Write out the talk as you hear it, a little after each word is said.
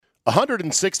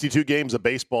162 games of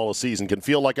baseball a season can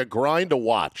feel like a grind to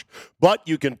watch, but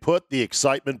you can put the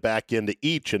excitement back into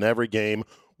each and every game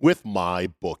with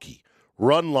MyBookie.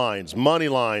 Run lines, money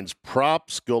lines,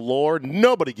 props galore.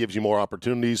 Nobody gives you more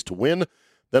opportunities to win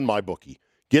than MyBookie.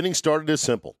 Getting started is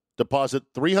simple. Deposit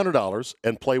 $300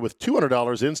 and play with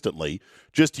 $200 instantly.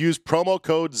 Just use promo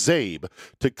code ZABE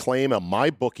to claim a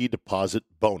MyBookie deposit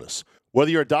bonus.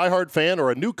 Whether you're a diehard fan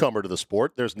or a newcomer to the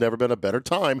sport, there's never been a better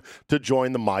time to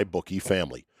join the MyBookie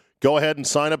family. Go ahead and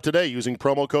sign up today using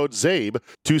promo code ZABE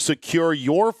to secure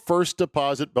your first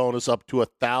deposit bonus up to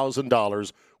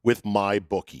 $1,000 with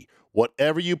MyBookie.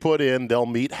 Whatever you put in, they'll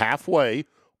meet halfway,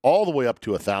 all the way up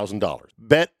to $1,000.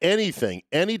 Bet anything,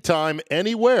 anytime,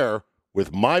 anywhere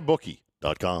with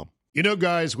MyBookie.com. You know,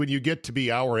 guys, when you get to be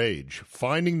our age,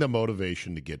 finding the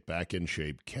motivation to get back in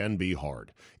shape can be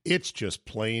hard. It's just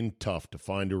plain tough to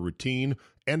find a routine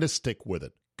and to stick with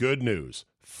it. Good news.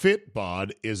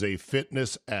 Fitbod is a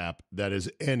fitness app that is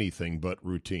anything but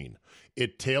routine.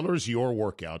 It tailors your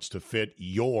workouts to fit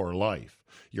your life,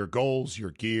 your goals,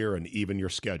 your gear, and even your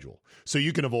schedule, so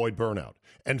you can avoid burnout.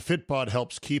 And Fitbod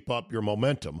helps keep up your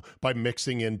momentum by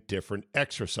mixing in different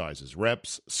exercises,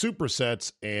 reps,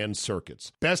 supersets, and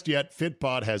circuits. Best yet,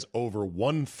 Fitbod has over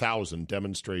 1,000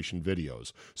 demonstration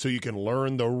videos, so you can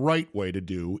learn the right way to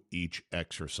do each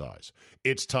exercise.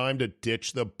 It's time to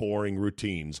ditch the boring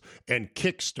routines and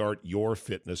kickstart your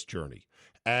fitness journey.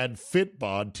 Add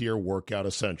Fitbod to your workout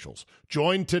essentials.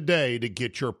 Join today to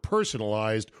get your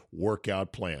personalized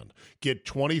workout plan. Get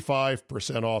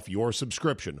 25% off your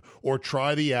subscription or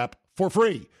try the app for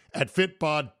free at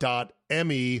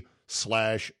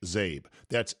fitbod.me/Zabe.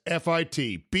 That's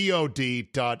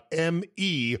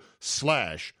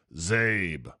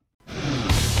fitbod.me/Zabe.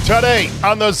 Today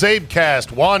on the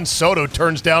Zabecast, Juan Soto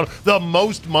turns down the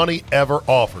most money ever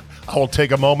offered. I will take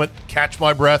a moment, catch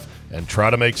my breath, and try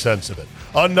to make sense of it.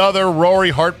 Another Rory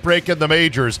heartbreak in the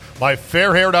majors. My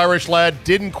fair-haired Irish lad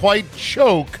didn't quite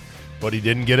choke, but he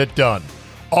didn't get it done.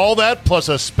 All that plus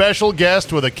a special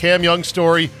guest with a Cam Young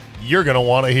story you're going to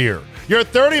want to hear. Your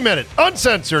 30-minute,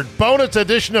 uncensored bonus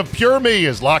edition of Pure Me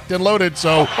is locked and loaded,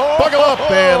 so buckle up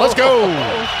and let's go.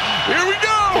 Here we go.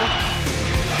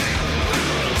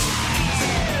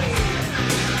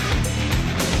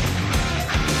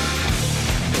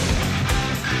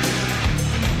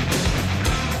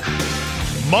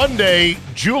 Monday,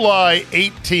 July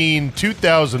 18,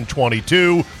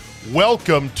 2022.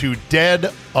 Welcome to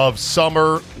Dead of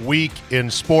Summer Week in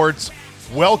Sports.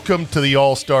 Welcome to the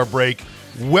All-Star break.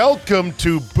 Welcome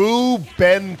to Boo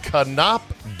Ben Kanop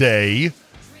Day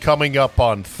coming up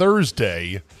on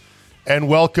Thursday. And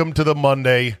welcome to the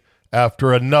Monday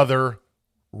after another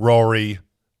Rory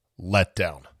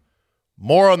letdown.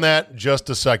 More on that in just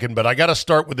a second, but I got to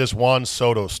start with this Juan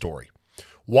Soto story.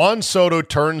 Juan Soto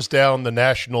turns down the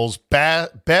Nationals'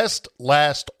 best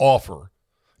last offer,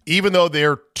 even though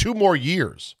they're 2 more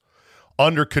years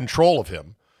under control of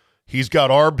him. He's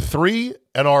got ARB 3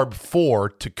 and ARB 4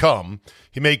 to come.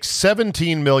 He makes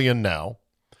 $17 million now.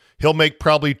 He'll make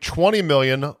probably $20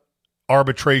 million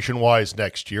arbitration-wise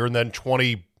next year, and then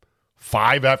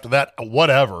 25 after that,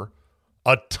 whatever,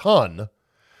 a ton.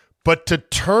 But to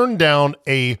turn down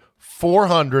a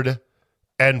 $440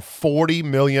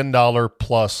 million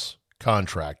plus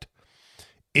contract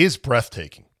is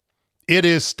breathtaking. It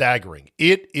is staggering.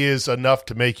 It is enough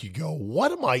to make you go,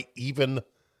 what are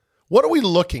we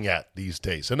looking at these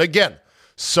days? And again,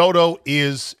 Soto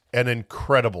is an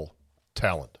incredible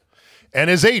talent. And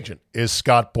his agent is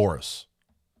Scott Boras.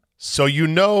 So you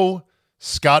know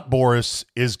Scott Boras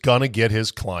is going to get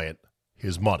his client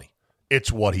his money.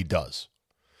 It's what he does.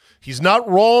 He's not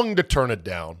wrong to turn it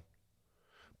down.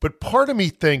 But part of me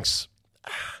thinks,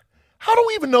 how do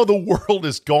we even know the world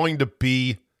is going to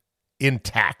be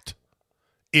intact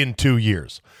in 2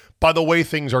 years? By the way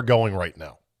things are going right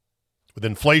now. With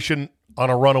inflation on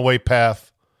a runaway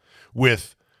path,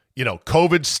 with,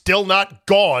 COVID still not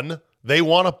gone, they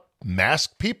want to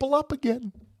mask people up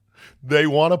again. They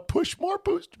want to push more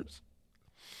boosters.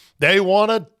 They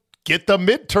want to get the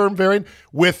midterm variant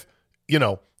with,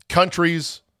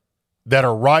 countries that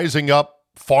are rising up,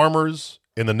 farmers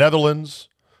in the Netherlands,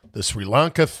 the Sri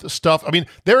Lanka stuff. I mean,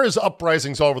 there is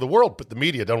uprisings all over the world, but the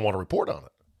media don't want to report on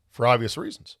it for obvious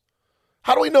reasons.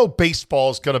 How do we know baseball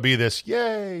is going to be this,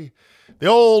 yay, the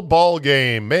old ball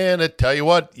game? Man, I tell you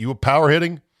what, you a power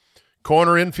hitting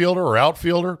corner infielder or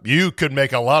outfielder, you could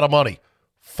make a lot of money.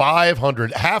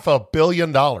 $500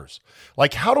 million.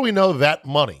 Like, how do we know that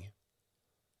money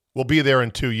will be there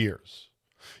in 2 years?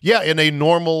 Yeah, in a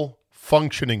normal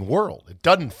functioning world, it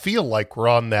doesn't feel like we're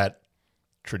on that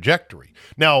trajectory.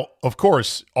 Now, of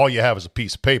course, all you have is a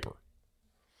piece of paper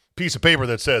piece of paper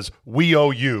that says, we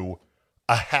owe you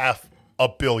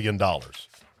 $500 million.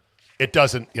 It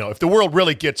doesn't, if the world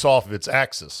really gets off of its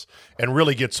axis and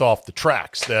really gets off the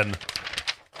tracks, then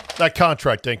that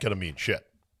contract ain't going to mean shit.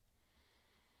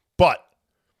 But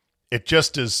it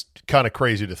just is kind of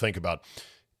crazy to think about.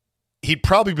 He'd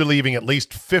probably be leaving at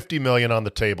least $50 million on the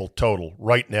table total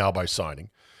right now by signing.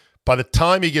 By the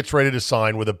time he gets ready to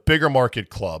sign with a bigger market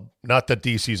club, not that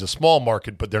DC's a small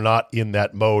market, but they're not in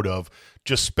that mode of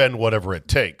just spend whatever it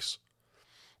takes.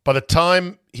 By the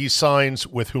time he signs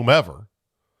with whomever,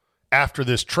 after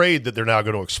this trade that they're now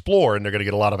going to explore, and they're going to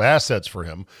get a lot of assets for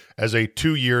him as a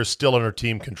 2-year still under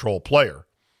team control player,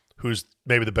 who's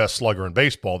maybe the best slugger in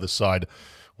baseball this side.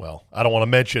 Well, I don't want to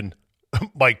mention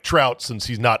Mike Trout since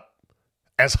he's not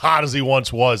as hot as he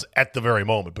once was at the very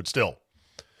moment, but still.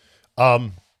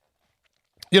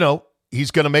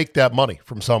 He's going to make that money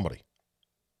from somebody.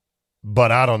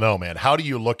 But I don't know, man. How do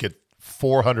you look at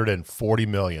 $440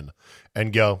 million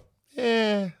and go,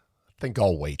 I think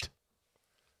I'll wait?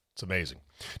 It's amazing.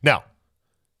 Now,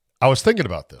 I was thinking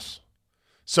about this.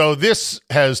 So this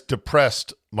has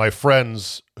depressed my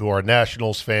friends who are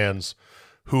Nationals fans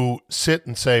who sit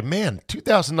and say, man,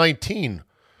 2019,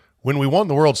 when we won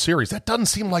the World Series, that doesn't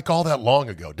seem like all that long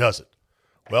ago, does it?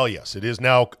 Well, yes, it is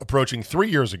now approaching 3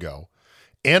 years ago,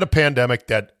 and a pandemic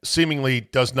that seemingly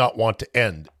does not want to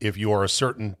end if you are a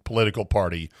certain political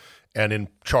party and in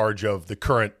charge of the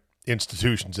current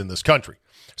institutions in this country.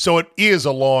 So it is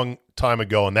a long time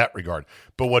ago in that regard.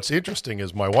 But what's interesting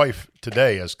is my wife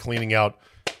today, as cleaning out,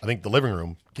 I think, the living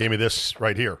room, gave me this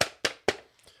right here.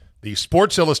 The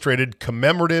Sports Illustrated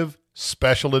Commemorative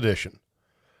Special Edition.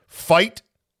 Fight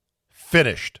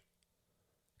Finished.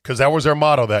 Because that was our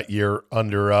motto that year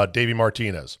under Davey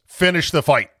Martinez. Finish the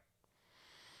fight.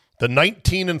 The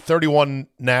 19-31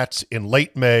 Nats in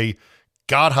late May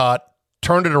got hot,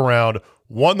 turned it around,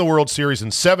 won the World Series in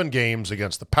 7 games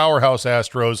against the powerhouse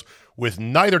Astros, with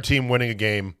neither team winning a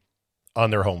game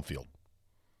on their home field.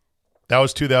 That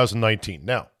was 2019.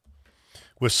 Now,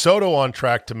 with Soto on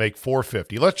track to make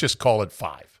 $450, let's just call it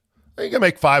 $5. You're going to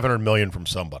make $500 million from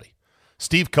somebody.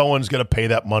 Steve Cohen's going to pay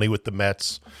that money with the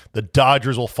Mets. The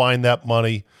Dodgers will find that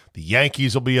money. The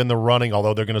Yankees will be in the running,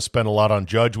 although they're going to spend a lot on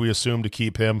Judge, we assume, to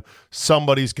keep him.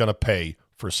 Somebody's going to pay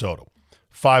for Soto.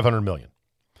 $500 million.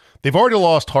 They've already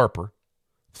lost Harper,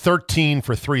 13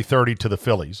 for $330 to the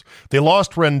Phillies. They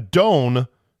lost Rendon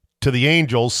to the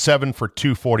Angels, 7 for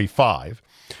 $245.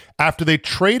 After they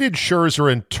traded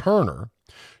Scherzer and Turner,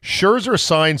 Scherzer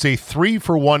signs a 3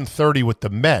 for $130 with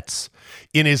the Mets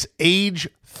in his age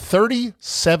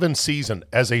 37 season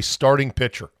as a starting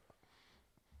pitcher.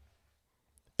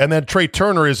 And then Trey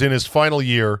Turner is in his final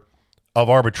year of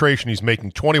arbitration. He's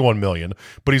making $21 million,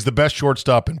 but he's the best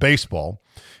shortstop in baseball.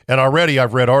 And already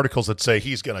I've read articles that say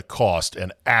he's going to cost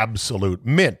an absolute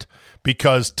mint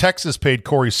because Texas paid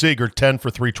Corey Seager 10 for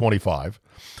 $325.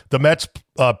 The Mets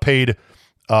paid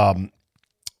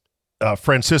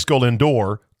Francisco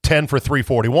Lindor 10 for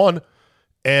 $341,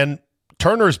 and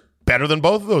Turner's better than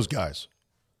both of those guys.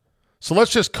 So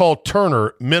let's just call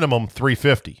Turner minimum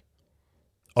 $350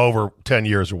 over 10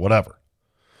 years or whatever.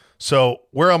 So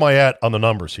where am I at on the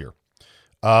numbers here?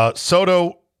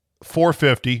 Soto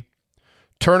 $450,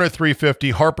 Turner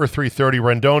 $350, Harper $330,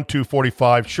 Rendon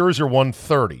 $245, Scherzer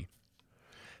 $130.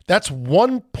 That's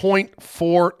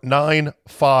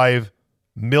 $1.495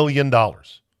 million.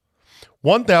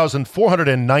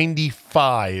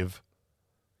 $1,495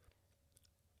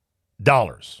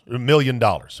 million.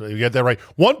 So you get that right.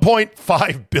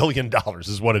 $1.5 billion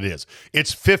is what it is.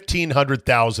 It's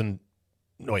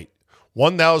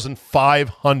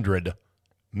 $1,500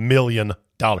 million.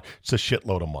 It's a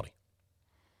shitload of money.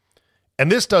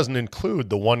 And this doesn't include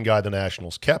the one guy the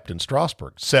Nationals kept in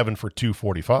Strasburg, 7 for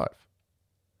 $245.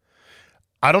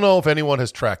 I don't know if anyone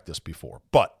has tracked this before,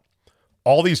 but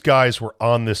all these guys were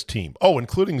on this team. Oh,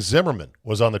 including Zimmerman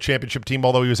was on the championship team,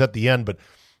 although he was at the end, but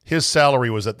his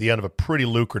salary was at the end of a pretty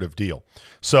lucrative deal.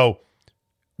 So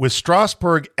with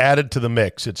Strasburg added to the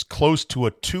mix, it's close to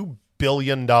a $2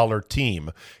 billion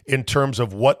team in terms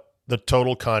of what the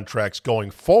total contracts going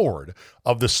forward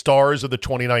of the stars of the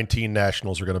 2019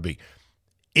 Nationals are going to be.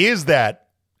 Is that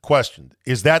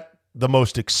the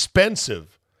most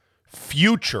expensive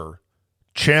future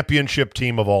championship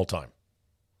team of all time?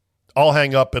 I'll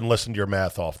hang up and listen to your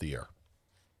math off the air.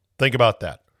 Think about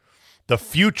that. The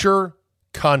future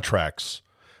contracts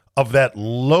of that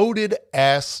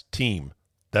loaded-ass team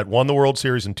that won the World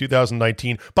Series in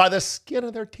 2019 by the skin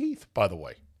of their teeth, by the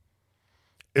way,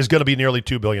 is going to be nearly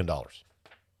 $2 billion.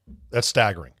 That's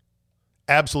staggering.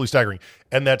 Absolutely staggering.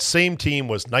 And that same team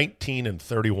was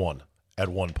 19-31 at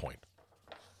one point.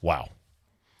 Wow.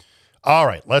 All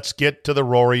right, let's get to the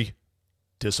Rory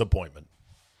disappointment.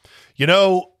 You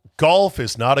know, golf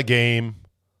is not a game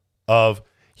of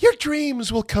your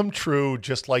dreams will come true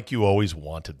just like you always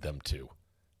wanted them to.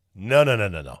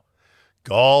 No.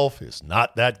 Golf is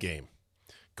not that game.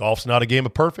 Golf's not a game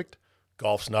of perfect.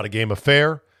 Golf's not a game of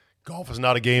fair. Golf is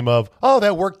not a game of, oh,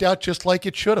 that worked out just like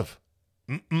it should have.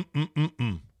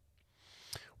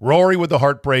 Rory with the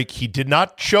heartbreak. He did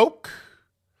not choke,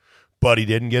 but he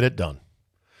didn't get it done.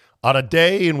 On a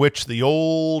day in which the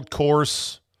old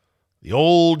course, the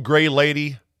old gray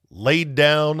lady laid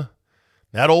down,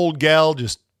 that old gal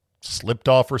just slipped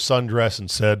off her sundress and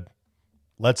said,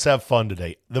 let's have fun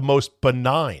today. The most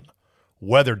benign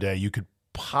weather day you could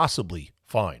possibly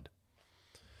find.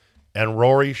 And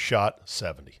Rory shot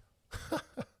 70.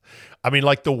 I mean,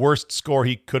 like the worst score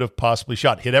he could have possibly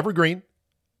shot. Hit every green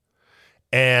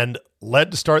and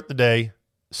led to start the day,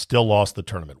 still lost the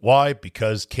tournament. Why?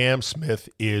 Because Cam Smith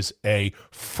is a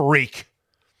freak.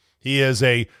 He is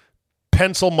a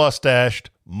pencil-mustached,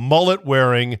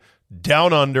 mullet-wearing,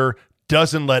 down-under,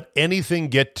 doesn't let anything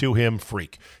get to him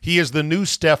freak. He is the new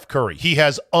Steph Curry. He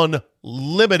has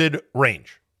unlimited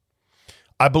range.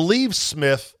 I believe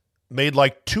Smith made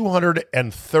like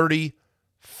 230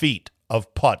 feet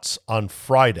of putts on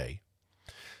Friday.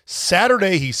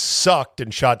 Saturday, he sucked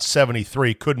and shot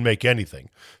 73, couldn't make anything,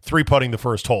 three-putting the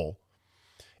first hole.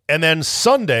 And then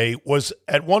Sunday was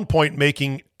at one point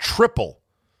making triple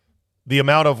the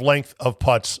amount of length of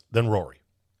putts than Rory.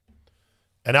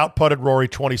 And outputted Rory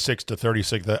 26 to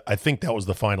 36. I think that was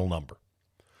the final number.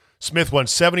 Smith went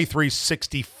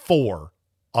 73-64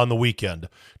 on the weekend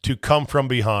to come from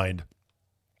behind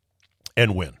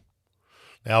and win.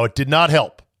 Now, it did not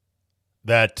help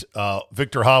that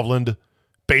Victor Hovland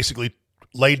basically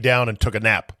laid down and took a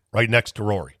nap right next to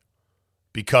Rory,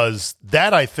 because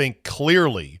that, I think,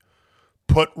 clearly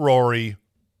put Rory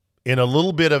in a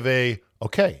little bit of a,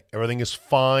 okay, everything is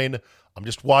fine. I'm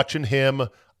just watching him.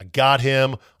 I got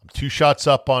him. I'm 2 shots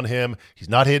up on him. He's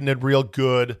not hitting it real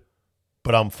good,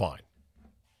 but I'm fine.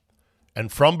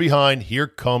 And from behind, here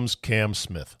comes Cam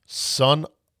Smith, son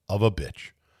of a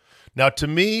bitch. Now, to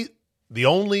me, the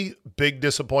only big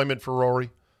disappointment for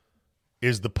Rory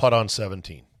is the putt on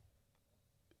 17.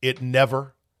 It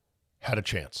never had a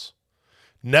chance.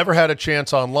 Never had a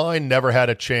chance online, never had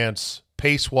a chance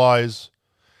pace-wise.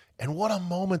 And what a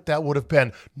moment that would have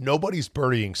been. Nobody's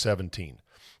birdieing 17.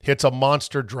 Hits a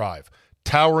monster drive,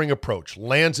 towering approach,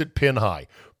 lands it pin high,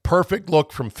 perfect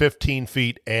look from 15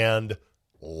 feet, and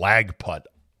lag putt.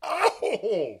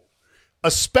 Oh!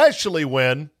 Especially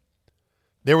when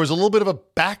there was a little bit of a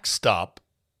backstop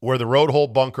where the road hole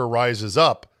bunker rises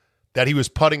up that he was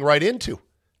putting right into.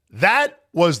 That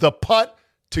was the putt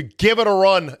to give it a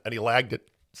run, and he lagged it.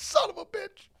 Son of a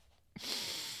bitch.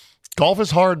 Golf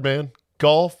is hard, man.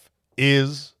 Golf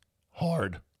is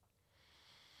hard.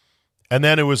 And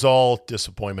then it was all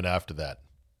disappointment after that.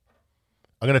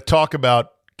 I'm going to talk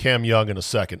about Cam Young in a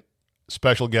second.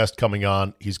 Special guest coming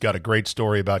on. He's got a great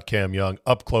story about Cam Young,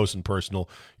 up close and personal.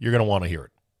 You're going to want to hear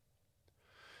it.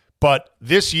 But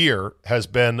this year has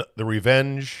been the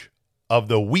revenge of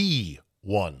the wee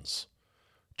ones.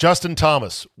 Justin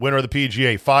Thomas, winner of the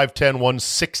PGA, 5'10",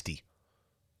 160.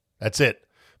 That's it.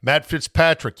 Matt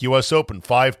Fitzpatrick, U.S. Open,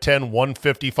 5'10",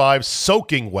 155,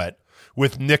 soaking wet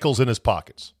with nickels in his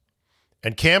pockets.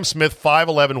 And Cam Smith,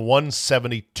 5'11",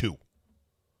 172.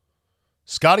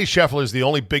 Scotty Scheffler is the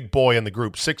only big boy in the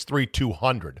group, 6'3",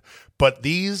 200. But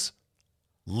these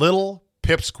little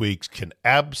pipsqueaks can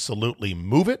absolutely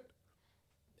move it,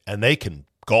 and they can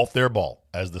golf their ball,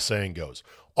 as the saying goes.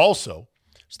 Also,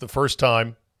 it's the first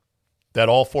time that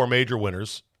all 4 major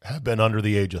winners have been under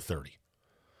the age of 30.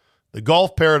 The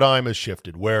golf paradigm has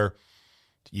shifted where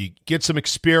you get some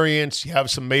experience, you have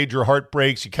some major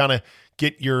heartbreaks, you kind of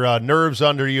get your nerves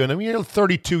under you, and I mean, you're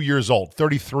 32 years old.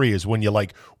 33 is when you,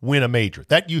 win a major.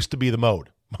 That used to be the mode.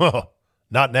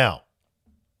 Not now.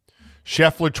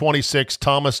 Scheffler, 26,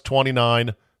 Thomas,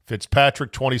 29,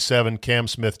 Fitzpatrick, 27, Cam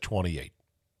Smith, 28.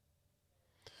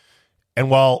 And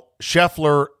while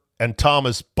Scheffler and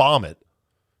Thomas bomb it,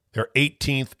 they're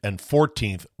 18th and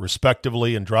 14th,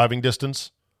 respectively, in driving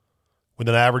distance, with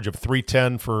an average of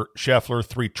 310 for Scheffler,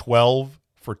 312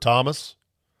 for Thomas.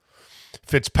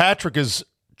 Fitzpatrick is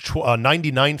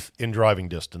 99th in driving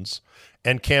distance,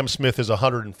 and Cam Smith is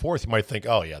 104th. You might think,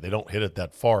 oh, yeah, they don't hit it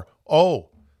that far. Oh,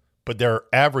 but their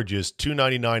average is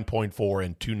 299.4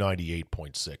 and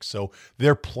 298.6, so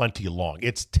they're plenty long.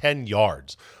 It's 10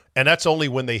 yards, and that's only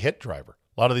when they hit driver.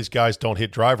 A lot of these guys don't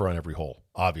hit driver on every hole,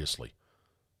 obviously.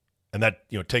 And that,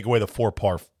 take away the 4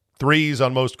 par 3s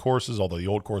on most courses, although the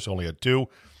old course only had 2.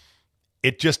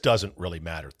 It just doesn't really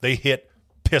matter. They hit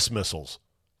piss missiles,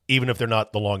 even if they're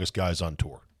not the longest guys on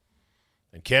tour.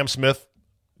 And Cam Smith,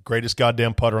 greatest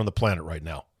goddamn putter on the planet right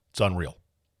now. It's unreal.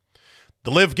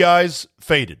 The live guys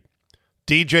faded.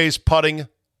 DJ's putting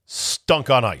stunk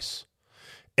on ice.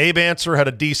 Abe Answer had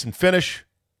a decent finish.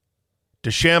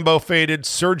 DeChambeau faded.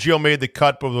 Sergio made the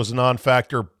cut, but was a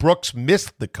non-factor. Brooks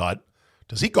missed the cut.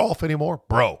 Does he golf anymore?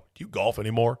 Bro, do you golf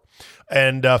anymore?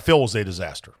 And Phil was a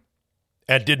disaster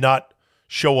and did not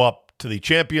show up to the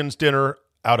champions dinner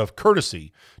out of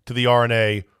courtesy to the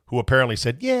R&A, who apparently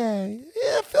said, yeah,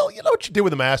 Phil, you know what you did with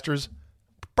the Masters?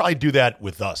 Probably do that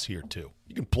with us here too.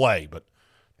 You can play, but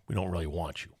we don't really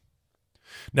want you.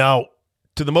 Now,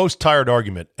 to the most tired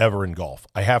argument ever in golf,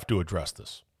 I have to address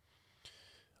this.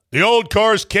 The old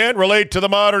course can't relate to the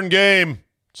modern game.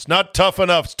 It's not tough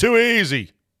enough. It's too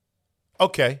easy.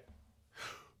 Okay.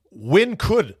 When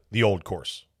could the old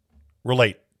course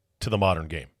relate to the modern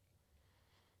game?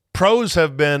 Pros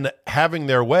have been having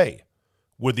their way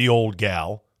with the old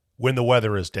gal when the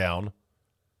weather is down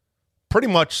pretty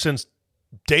much since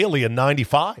Daly in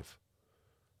 95.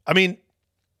 I mean,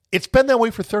 it's been that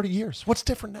way for 30 years. What's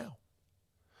different now?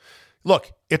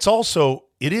 Look, it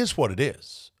is what it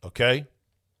is, okay?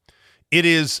 It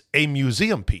is a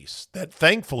museum piece that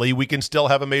thankfully we can still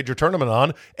have a major tournament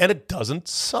on, and it doesn't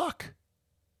suck.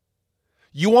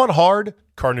 You want hard?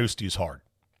 Carnoustie hard.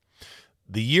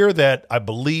 The year that I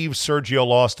believe Sergio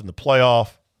lost in the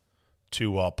playoff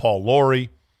to Paul Lawrie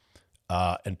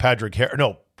and Patrick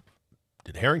no,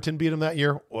 did Harrington beat him that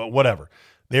year? Well, whatever.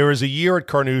 There was a year at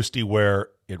Carnoustie where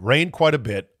it rained quite a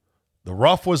bit, the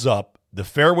rough was up, the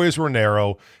fairways were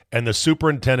narrow, and the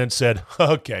superintendent said,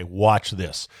 okay, watch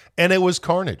this. And it was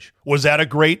carnage. Was that a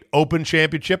great Open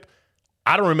Championship?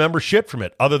 I don't remember shit from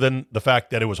it other than the fact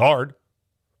that it was hard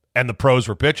and the pros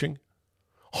were pitching.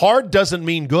 Hard doesn't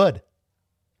mean good.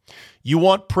 You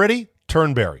want pretty?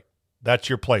 Turnberry. That's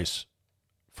your place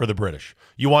for the British.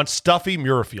 You want stuffy?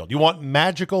 Muirfield. You want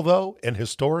magical, though, and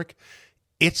historic?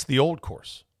 It's the old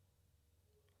course.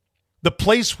 The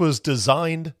place was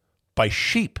designed by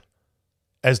sheep,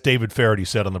 as David Faraday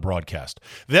said on the broadcast.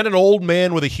 Then an old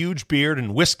man with a huge beard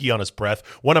and whiskey on his breath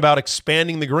went about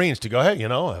expanding the greens to go, hey, you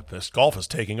know, this golf is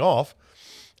taking off,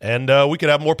 and we could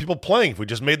have more people playing if we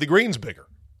just made the greens bigger.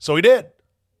 So he did.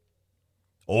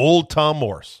 Old Tom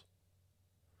Morris.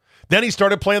 Then he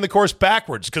started playing the course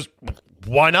backwards because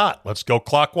why not? Let's go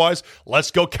clockwise.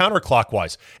 Let's go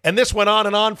counterclockwise. And this went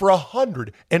on for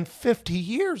 150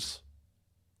 years.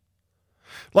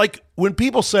 Like when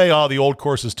people say, oh, the old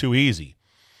course is too easy,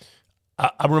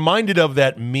 I'm reminded of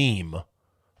that meme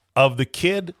of the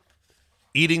kid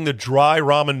eating the dry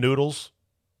ramen noodles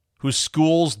who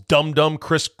schools dumb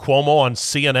Chris Cuomo on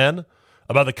CNN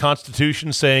about the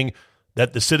Constitution saying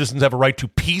that the citizens have a right to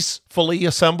peacefully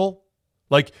assemble.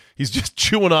 Like he's just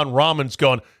chewing on ramens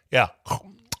going, yeah,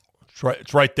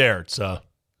 it's right there.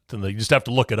 You just have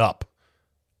to look it up.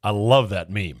 I love that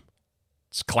meme.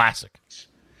 It's classic.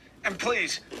 And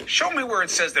please, show me where it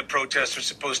says that protests are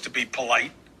supposed to be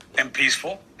polite and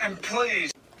peaceful. And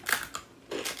please.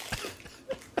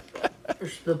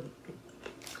 There's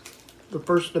the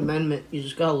First Amendment. You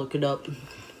just gotta look it up,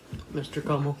 Mr.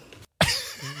 Cuomo.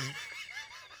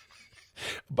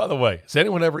 By the way, has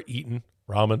anyone ever eaten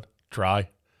ramen dry,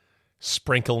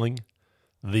 sprinkling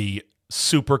the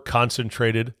super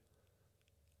concentrated,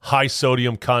 high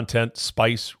sodium content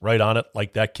spice right on it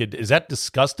like that kid? Is that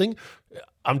disgusting?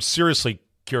 I'm seriously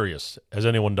curious. Has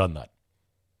anyone done that?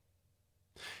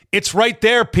 It's right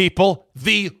there, people.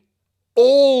 The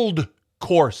old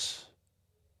course.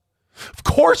 Of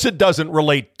course it doesn't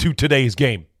relate to today's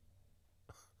game.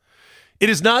 It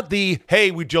is not the, hey,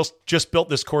 we just built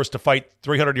this course to fight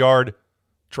 300-yard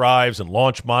drives and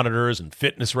launch monitors and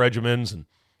fitness regimens and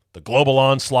the global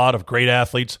onslaught of great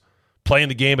athletes playing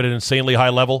the game at an insanely high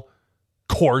level.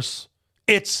 Course.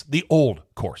 It's the old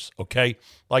course, okay?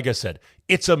 Like I said,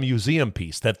 it's a museum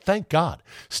piece that, thank God,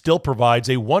 still provides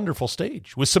a wonderful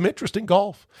stage with some interesting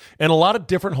golf and a lot of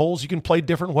different holes you can play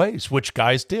different ways, which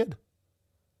guys did.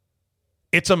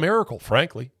 It's a miracle,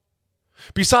 frankly.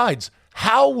 Besides,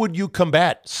 how would you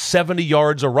combat 70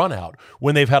 yards a run out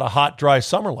when they've had a hot, dry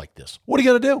summer like this? What are you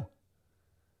going to do?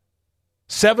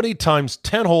 70 times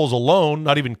 10 holes alone,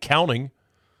 not even counting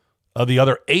the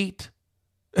other 8.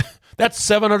 That's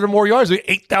 700 more yards, the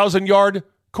 8,000-yard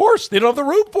course. They don't have the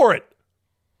room for it.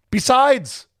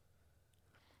 Besides,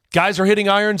 guys are hitting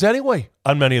irons anyway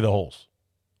on many of the holes.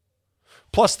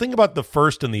 Plus, think about the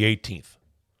 1st and the 18th.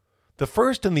 The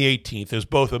 1st and the 18th is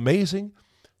both amazing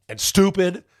and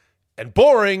stupid and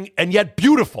boring and yet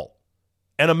beautiful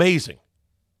and amazing.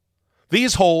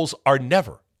 These holes are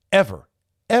never, ever,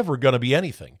 ever going to be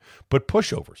anything but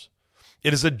pushovers.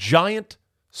 It is a giant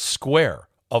square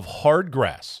of hard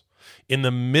grass in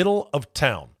the middle of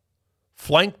town,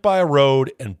 flanked by a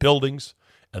road and buildings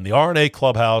and the R&A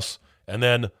clubhouse and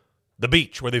then the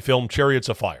beach where they film Chariots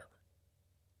of Fire.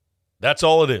 That's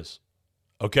all it is,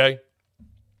 okay?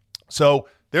 So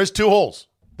there's 2 holes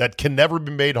that can never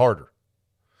be made harder.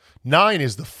 9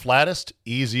 is the flattest,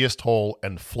 easiest hole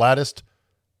and flattest,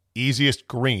 easiest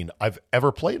green I've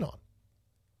ever played on.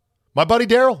 My buddy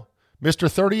Daryl,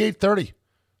 Mr. 3830,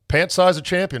 pant size of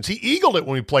champions. He eagled it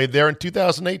when we played there in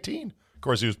 2018. Of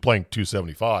course, he was playing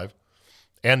 275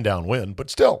 and downwind, but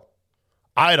still.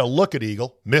 I had a look at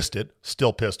eagle, missed it,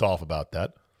 still pissed off about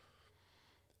that.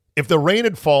 If the rain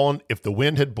had fallen, if the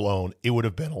wind had blown, it would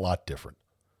have been a lot different.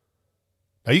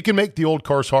 Now, you can make the old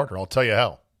course harder. I'll tell you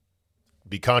how.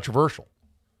 Be controversial.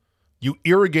 You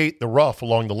irrigate the rough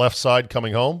along the left side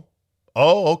coming home.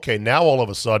 Oh, okay, now all of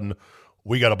a sudden,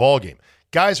 we got a ball game.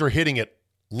 Guys are hitting it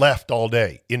left all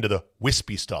day into the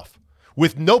wispy stuff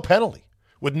with no penalty,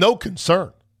 with no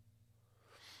concern.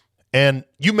 And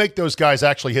you make those guys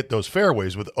actually hit those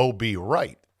fairways with OB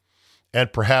right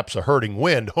and perhaps a hurting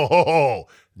wind. Oh,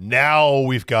 now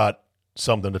we've got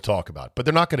something to talk about. But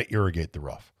they're not going to irrigate the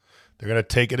rough. They're going to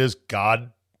take it as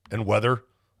God and weather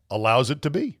allows it to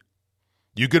be.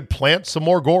 You could plant some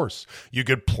more gorse. You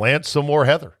could plant some more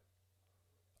heather.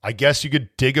 I guess you could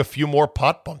dig a few more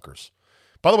pot bunkers.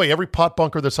 By the way, every pot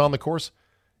bunker that's on the course,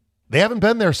 they haven't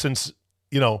been there since,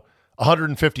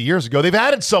 150 years ago. They've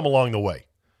added some along the way.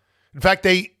 In fact,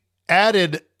 they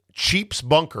added Cheap's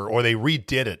Bunker, or they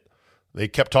redid it. They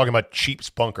kept talking about Cheap's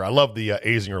Bunker. I love the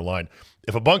Azinger line.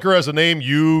 If a bunker has a name,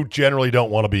 you generally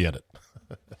don't want to be in it.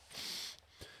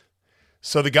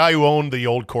 So the guy who owned the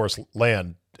old course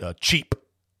land, Cheap,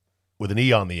 with an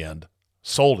E on the end,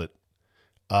 sold it.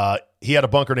 He had a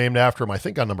bunker named after him, I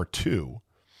think on number 2.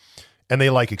 And they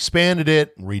expanded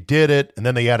it and redid it. And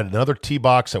then they added another tee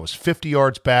box that was 50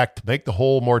 yards back to make the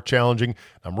hole more challenging.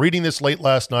 I'm reading this late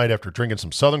last night after drinking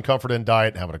some Southern Comfort and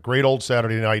Diet and having a great old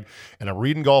Saturday night. And I'm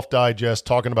reading Golf Digest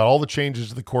talking about all the changes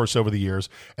to the course over the years.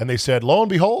 And they said, lo and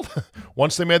behold,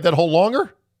 once they made that hole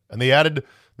longer and they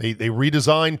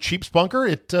redesigned Cheap's Bunker,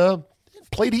 it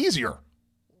played easier.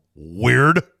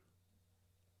 Weird.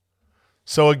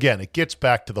 So again, it gets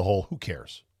back to the whole who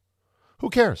cares? Who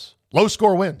cares? Low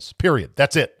score wins, period.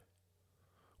 That's it.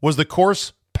 Was the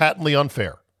course patently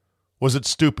unfair? Was it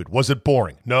stupid? Was it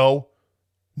boring? No,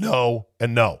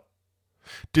 and no.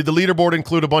 Did the leaderboard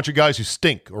include a bunch of guys who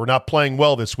stink or are not playing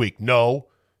well this week? No,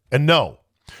 and no.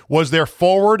 Was there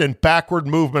forward and backward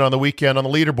movement on the weekend on the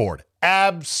leaderboard?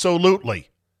 Absolutely.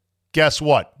 Guess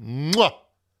what? Mwah!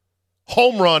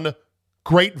 Home run,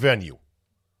 great venue.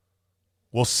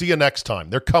 We'll see you next time.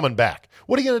 They're coming back.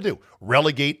 What are you going to do?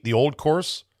 Relegate the old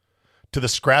course to the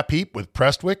scrap heap with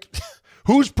Prestwick?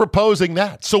 Who's proposing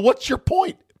that? So what's your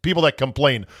point? People that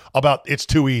complain about it's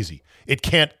too easy. It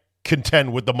can't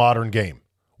contend with the modern game.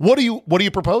 What are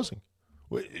you proposing?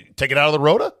 Take it out of the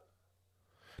rota?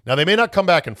 Now, they may not come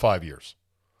back in 5 years.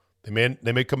 They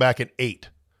may come back in 8.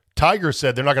 Tiger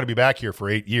said they're not going to be back here for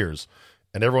 8 years.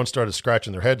 And everyone started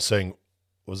scratching their heads saying,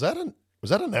 was that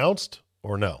announced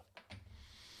or no?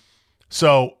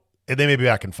 So they may be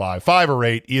back in 5 or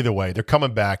 8. Either way, they're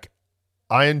coming back.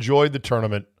 I enjoyed the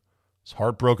tournament. I was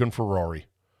heartbroken for Rory.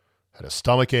 Had a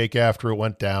stomach ache after it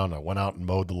went down. I went out and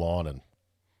mowed the lawn, and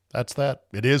that's that.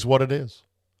 It is what it is.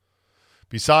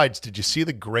 Besides, did you see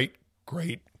the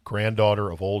great-great-granddaughter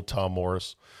of old Tom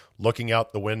Morris looking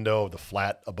out the window of the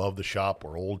flat above the shop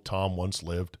where old Tom once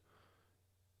lived?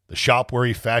 The shop where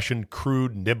he fashioned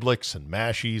crude niblicks and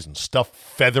mashies and stuffed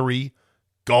feathery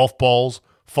golf balls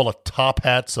full of top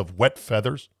hats of wet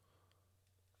feathers.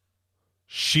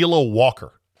 Sheila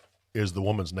Walker is the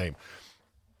woman's name.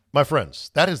 My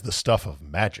friends, that is the stuff of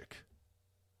magic.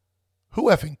 Who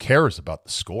effing cares about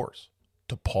the scores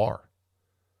to par?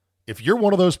 If you're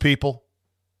one of those people,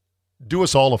 do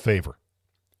us all a favor.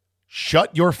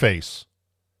 Shut your face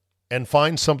and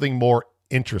find something more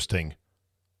interesting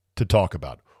to talk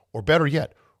about. Or better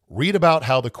yet, read about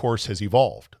how the course has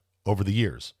evolved over the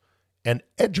years and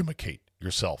educate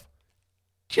yourself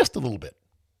just a little bit.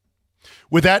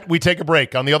 With that, we take a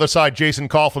break. On the other side, Jason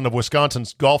Coughlin of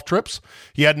Wisconsin's Golf Trips.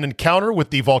 He had an encounter with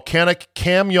the volcanic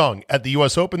Cam Young at the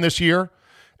U.S. Open this year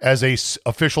as a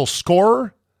official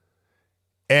scorer,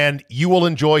 and you will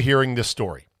enjoy hearing this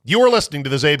story. You are listening to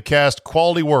the Zabecast,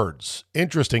 quality words,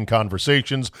 interesting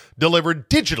conversations delivered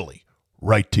digitally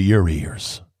right to your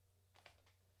ears.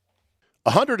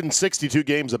 162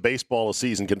 games of baseball a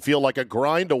season can feel like a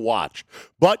grind to watch,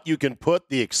 but you can put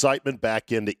the excitement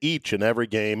back into each and every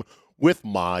game with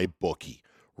MyBookie.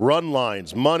 Run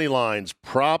lines, money lines,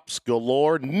 props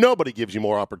galore. Nobody gives you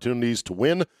more opportunities to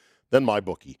win than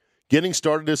MyBookie. Getting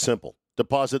started is simple.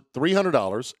 Deposit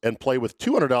 $300 and play with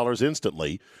 $200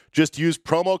 instantly. Just use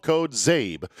promo code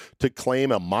ZABE to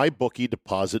claim a MyBookie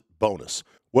deposit bonus.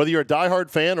 Whether you're a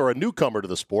diehard fan or a newcomer to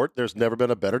the sport, there's never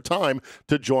been a better time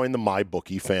to join the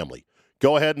MyBookie family.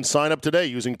 Go ahead and sign up today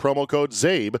using promo code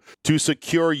ZABE to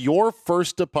secure your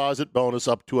first deposit bonus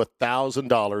up to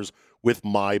 $1,000 with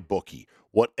MyBookie.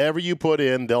 Whatever you put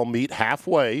in, they'll meet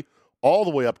halfway, all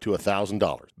the way up to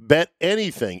 $1,000. Bet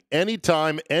anything,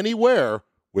 anytime, anywhere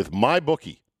with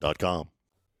MyBookie.com.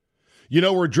 You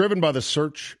know, we're driven by the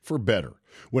search for better.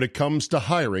 When it comes to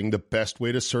hiring, the best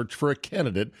way to search for a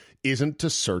candidate isn't to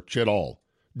search at all.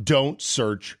 Don't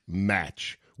search,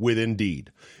 match with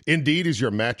Indeed. Indeed is your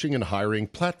matching and hiring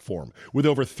platform with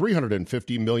over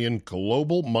 350 million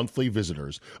global monthly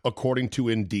visitors, according to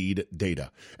Indeed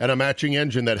data, and a matching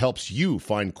engine that helps you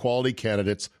find quality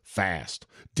candidates fast.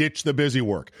 Ditch the busy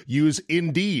work. Use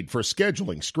Indeed for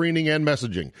scheduling, screening, and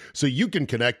messaging so you can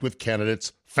connect with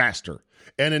candidates faster.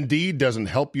 And Indeed doesn't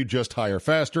help you just hire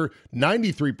faster.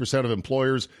 93% of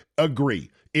employers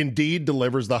agree. Indeed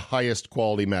delivers the highest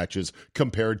quality matches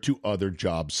compared to other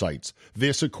job sites.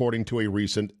 This according to a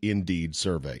recent Indeed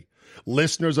survey.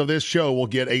 Listeners of this show will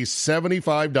get a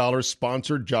 $75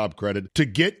 sponsored job credit to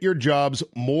get your jobs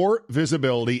more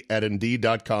visibility at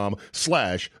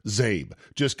Indeed.com/ZABE.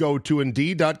 Just go to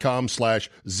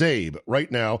Indeed.com/ZABE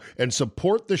right now and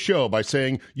support the show by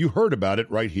saying you heard about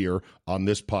it right here on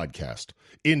this podcast.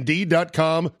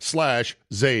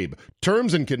 Indeed.com/ZABE.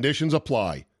 Terms and conditions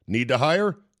apply. Need to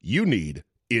hire? You need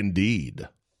Indeed.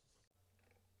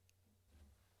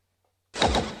 4.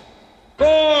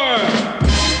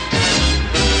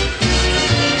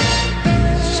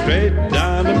 Straight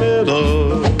down the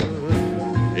middle.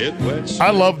 It went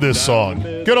I love this song.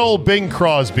 Good old Bing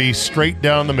Crosby, Straight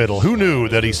Down the Middle. Who knew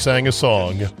that he sang a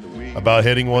song about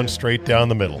hitting one straight down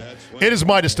the middle? It is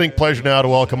my distinct pleasure now to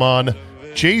welcome on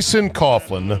Jason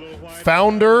Coughlin,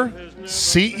 founder,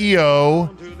 CEO,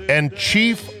 and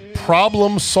chief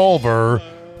problem solver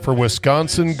for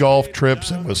Wisconsin Golf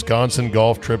Trips and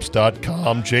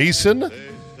WisconsinGolfTrips.com. Jason,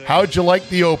 how'd you like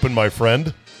the Open, my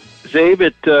friend? Zabe,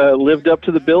 it lived up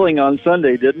to the billing on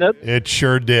Sunday, didn't it? It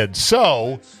sure did.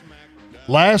 So,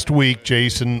 last week,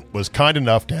 Jason was kind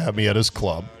enough to have me at his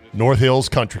club, North Hills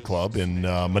Country Club in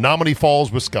Menomonee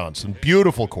Falls, Wisconsin.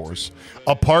 Beautiful course,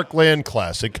 a Parkland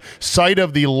Classic, site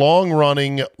of the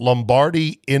long-running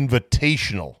Lombardi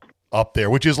Invitational up there,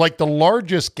 which is like the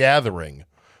largest gathering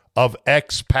of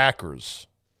ex-Packers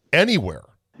anywhere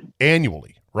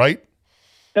annually, right?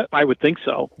 I would think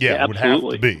so. Yeah, it would have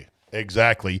to be.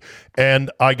 Exactly. And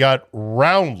I got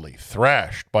roundly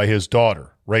thrashed by his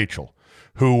daughter, Rachel,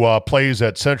 who plays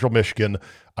at Central Michigan.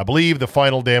 I believe the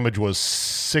final damage was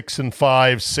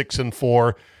 6-5,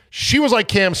 6-4. She was like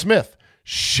Cam Smith.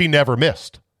 She never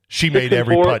missed. She made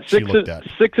every putt she looked at.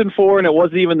 6-4, and it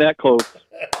wasn't even that close.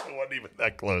 It wasn't even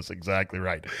that close. Exactly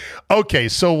right. Okay,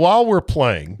 so while we're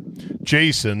playing,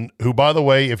 Jason, who, by the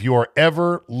way, if you are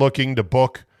ever looking to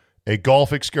book a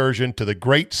golf excursion to the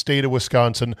great state of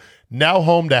Wisconsin, now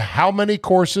home to how many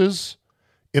courses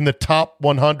in the top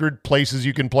 100 places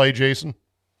you can play, Jason?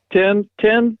 10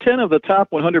 of the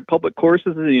top 100 public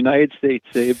courses in the United States,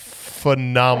 Dave.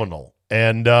 Phenomenal.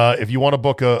 And if you want to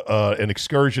book an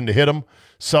excursion to hit them,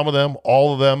 some of them,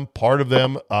 all of them, part of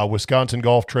them,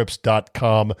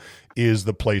 WisconsinGolfTrips.com is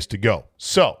the place to go.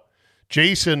 So,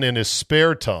 Jason, in his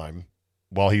spare time,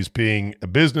 while he's being a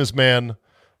businessman,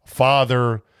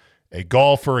 father, a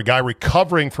golfer, a guy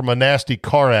recovering from a nasty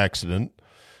car accident,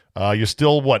 you're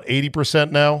still,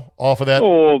 80% now off of that?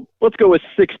 Oh, let's go with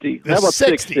 60. How about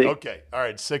 60? Okay, all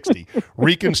right, 60.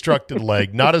 Reconstructed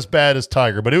leg. Not as bad as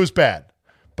Tiger, but it was bad.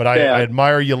 But I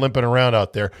admire you limping around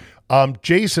out there.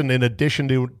 Jason, in addition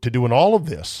to doing all of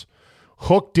this,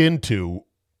 hooked into,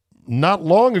 not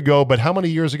long ago, but how many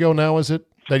years ago now is it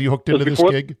that you hooked into this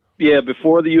gig? Yeah,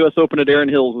 before the U.S. Open at Erin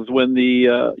Hills was when the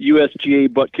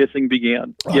USGA butt kissing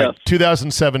began. Yes. Right.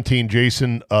 2017,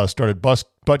 Jason started butt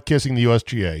kissing the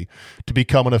USGA to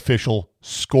become an official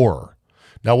scorer.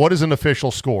 Now, what is an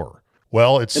official scorer?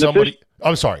 Well, it's somebody.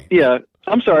 I'm sorry. Yeah,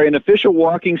 I'm sorry. An official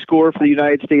walking score for the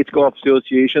United States Golf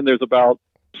Association. There's about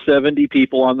 70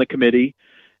 people on the committee,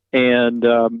 and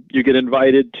you get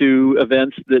invited to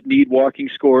events that need walking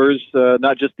scores,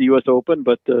 not just the U.S. Open,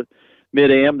 but the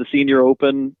Mid-Am, the Senior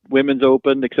Open, Women's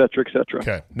Open, et cetera, et cetera.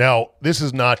 Okay. Now, this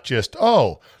is not just,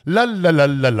 la, la, la,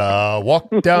 la, la, walk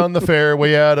down the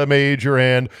fairway at a major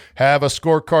and have a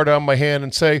scorecard on my hand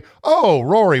and say, oh,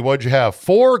 Rory, what'd you have?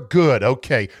 4? Good.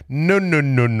 Okay.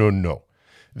 No.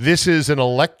 This is an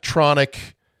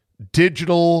electronic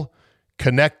digital,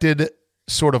 connected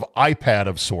sort of iPad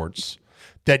of sorts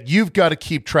that you've got to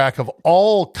keep track of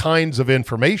all kinds of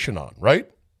information on, right?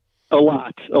 A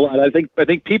lot. I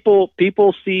think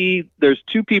people see there's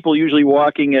two people usually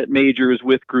walking at majors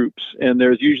with groups, and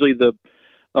there's usually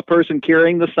a person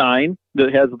carrying the sign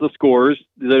that has the scores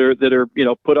that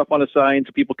are put up on a sign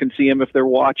so people can see them if they're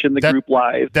watching the group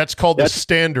live. That's called the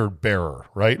standard bearer,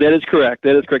 right? That is correct.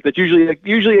 That's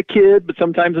usually a kid, but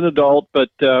sometimes an adult. But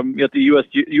at the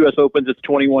U.S. Opens, it's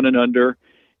 21 and under,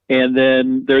 and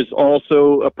then there's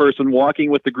also a person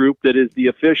walking with the group that is the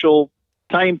official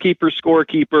timekeeper,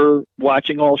 scorekeeper,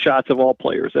 watching all shots of all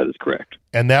players. That is correct.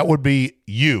 And that would be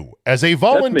you as a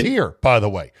volunteer, by the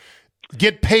way.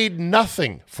 Get paid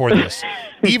nothing for this.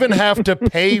 Even have to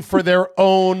pay for their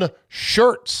own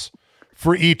shirts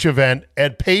for each event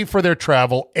and pay for their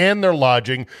travel and their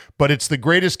lodging. But it's the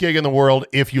greatest gig in the world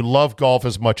if you love golf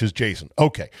as much as Jason.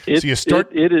 Okay, so you start.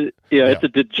 It's a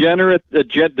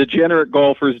degenerate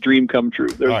golfer's dream come true.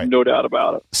 There's no doubt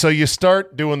about it. So you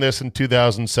start doing this in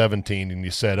 2017, and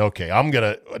you said, "Okay,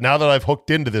 now that I've hooked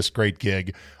into this great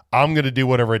gig, I'm gonna do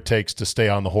whatever it takes to stay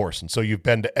on the horse." And so you've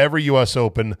been to every U.S.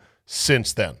 Open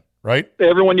since then, right?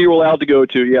 Everyone you were allowed to go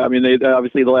to. Yeah, I mean, they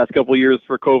obviously the last couple of years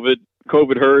for COVID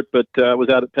hurt, but was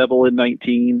out at Pebble in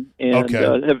 19, and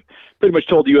have pretty much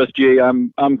told the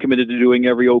USGA I'm committed to doing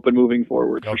every Open moving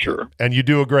forward for sure. And you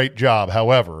do a great job.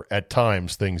 However, at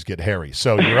times things get hairy.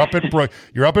 So you're up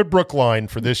at Brookline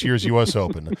for this year's U.S.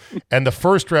 Open, and the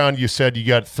first round you said you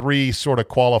got three sort of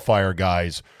qualifier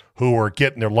guys who were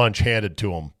getting their lunch handed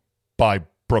to them by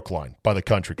Brookline, by the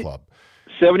country club.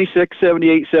 76,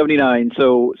 78, 79.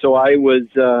 So I was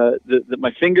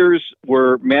my fingers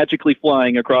were magically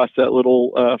flying across that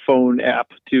little phone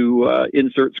app to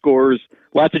insert scores.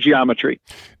 Lots of geometry.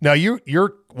 Now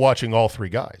you're watching all three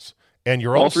guys, and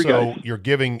you're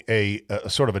giving a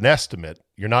sort of an estimate.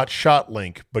 You're not shot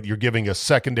link, but you're giving a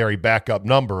secondary backup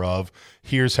number of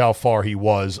here's how far he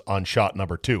was on shot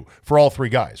number 2 for all three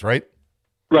guys, right?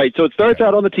 Right. So it starts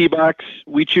out on the tee box.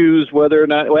 We choose whether or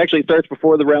not, well, actually it starts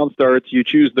before the round starts. You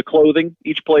choose the clothing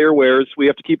each player wears. We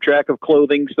have to keep track of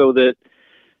clothing so that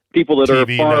people that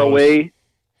TV are far away,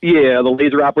 the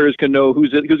laser operators can know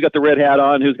who's got the red hat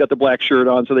on, who's got the black shirt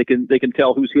on, so they can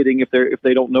tell who's hitting if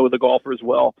they don't know the golfer as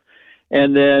well.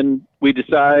 And then we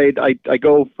decide, I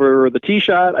go for the tee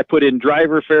shot. I put in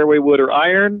driver, fairway, wood, or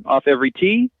iron off every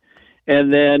tee.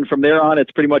 And then from there on,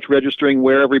 it's pretty much registering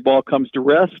where every ball comes to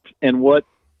rest and what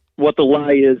the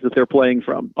lie is that they're playing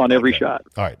from on every shot.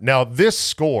 All right. Now, this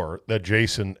score that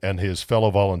Jason and his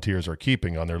fellow volunteers are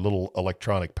keeping on their little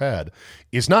electronic pad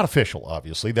is not official,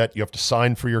 obviously, that you have to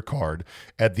sign for your card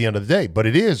at the end of the day, but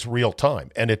it is real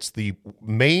time, and it's the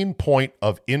main point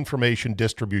of information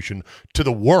distribution to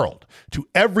the world, to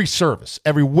every service,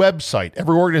 every website,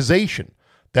 every organization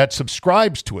that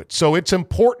subscribes to it. So it's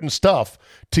important stuff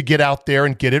to get out there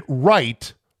and get it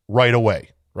right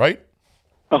away, right?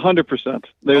 100%.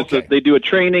 They do a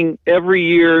training every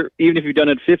year. Even if you've done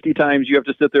it 50 times, you have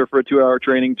to sit there for a 2-hour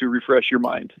training to refresh your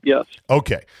mind. Yes.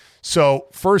 Okay. So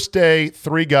first day,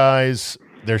 3 guys,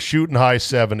 they're shooting high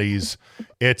 70s.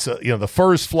 It's the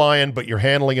fur's flying, but you're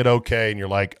handling it okay, and you're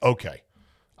like, okay,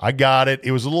 I got it.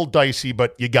 It was a little dicey,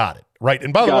 but you got it, right?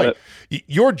 And by the way,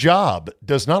 your job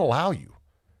does not allow you,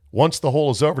 once the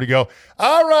hole is over, to go,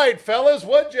 all right, fellas,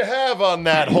 what'd you have on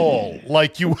that hole?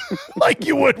 Like you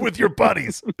would with your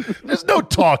buddies. There's no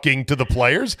talking to the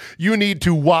players. You need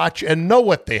to watch and know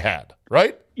what they had,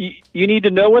 right? You need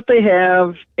to know what they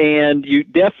have, and you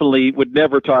definitely would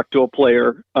never talk to a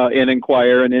player and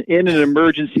inquire. And in an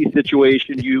emergency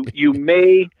situation, you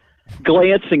may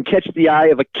glance and catch the eye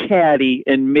of a caddy,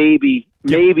 and maybe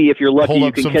if you're lucky,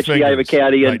 you can catch the eye of a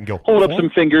caddy and hold up some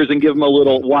fingers and give them a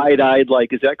little wide-eyed,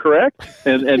 like, is that correct?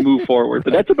 And move forward.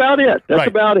 But that's about it. That's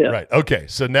about it. Right. Okay.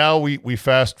 So now we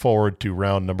fast forward to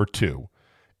round number 2,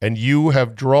 and you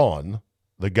have drawn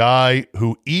the guy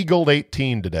who eagled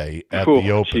 18 today at the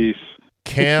Open, geez.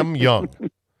 Cam Young.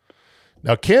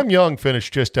 Now, Cam Young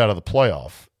finished just out of the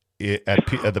playoff at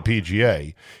the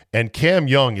PGA, and Cam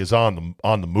Young is on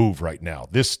the move right now.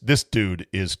 This dude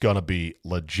is going to be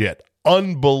legit.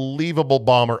 Unbelievable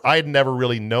bomber. I had never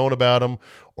really known about him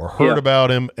or heard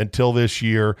about him until this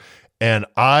year. And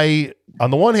on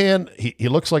the one hand, he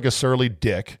looks like a surly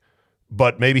dick,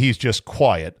 but maybe he's just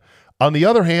quiet. On the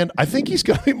other hand, I think he's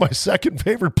going to be my second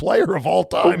favorite player of all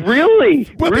time. Oh, really?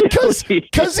 Well, because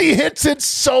he hits it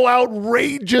so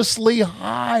outrageously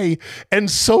high and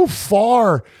so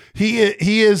far. He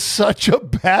is such a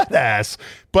badass.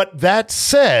 But that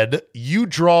said, you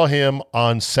draw him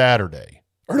on Saturday.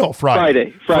 Or no,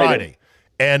 Friday. Friday.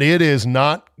 And it is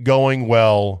not going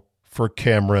well for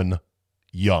Cameron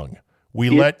Young? We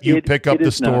let you pick up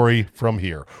the story from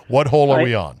here. What hole are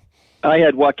we on? I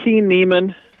had Joaquin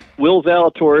Niemann, Will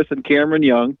Zalatoris, and Cameron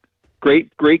Young.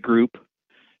 Great group.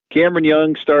 Cameron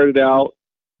Young started out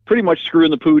pretty much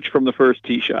screwing the pooch from the first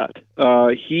tee shot.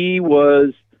 He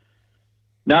was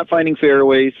not finding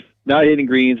fairways, not hitting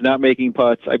greens, not making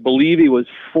putts. I believe he was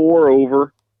 4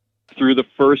 over through the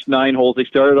first 9 holes. They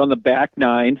started on the back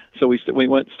 9, so we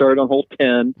started on hole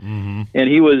 10, and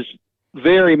he was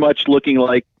very much looking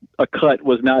like a cut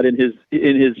was not in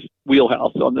his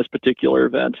wheelhouse on this particular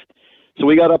event. So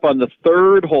we got up on the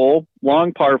 3rd hole,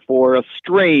 long par 4, a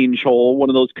strange hole, one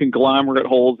of those conglomerate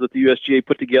holes that the USGA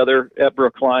put together at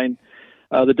Brookline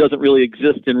that doesn't really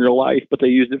exist in real life, but they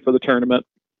used it for the tournament.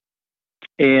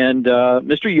 And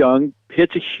Mr. Young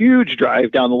hits a huge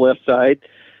drive down the left side,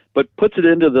 but puts it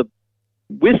into the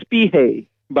wispy hay,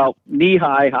 about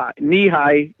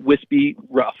knee-high wispy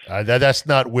rough. That's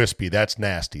not wispy. That's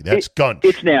nasty. That's gunch.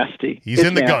 It's nasty. He's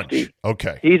in the gunch.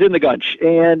 Okay. He's in the gunch.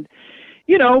 And,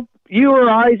 you or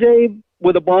I, Zabe,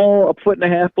 with a ball a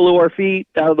 1.5 feet below our feet,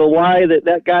 out of the lie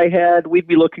that guy had, we'd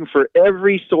be looking for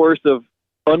every source of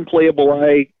unplayable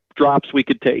lie drops we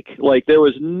could take. Like, there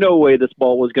was no way this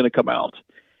ball was going to come out.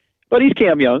 But he's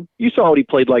Cam Young. You saw what he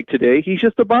played like today. He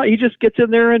just gets in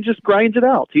there and just grinds it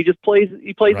out. He plays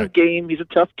his game. He's a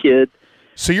tough kid.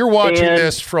 So you're watching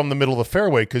this from the middle of the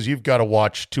fairway because you've got to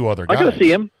watch 2 other guys. I got to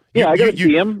see him. Yeah, I got to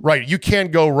see him. Right. You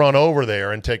can't go run over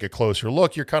there and take a closer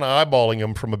look. You're kind of eyeballing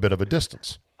him from a bit of a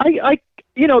distance.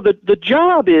 The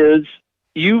job is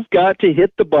you've got to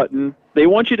hit the button. They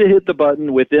want you to hit the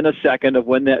button within a second of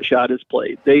when that shot is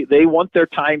played. They want their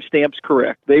timestamps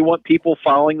correct. They want people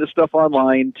following the stuff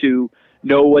online to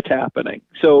know what's happening.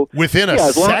 So within a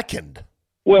second.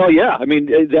 Well, yeah. I mean,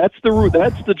 that's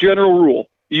the general rule.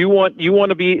 You want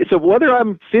to be, so whether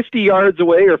I'm 50 yards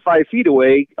away or 5 feet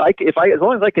away, as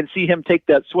long as I can see him take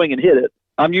that swing and hit it,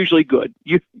 I'm usually good.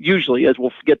 Usually, as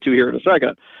we'll get to here in a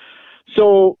second.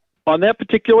 So on that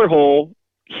particular hole,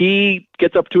 he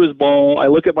gets up to his ball. I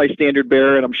look at my standard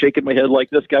bearer and I'm shaking my head like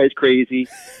this guy's crazy.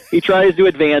 He tries to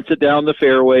advance it down the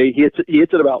fairway. He hits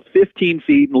it about 15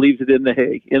 feet and leaves it in the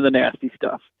hay, in the nasty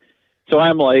stuff. So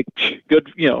I'm like,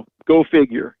 good, go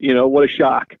figure. What a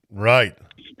shock. Right.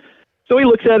 So he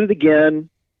looks at it again,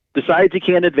 decides he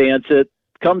can't advance it,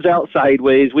 comes out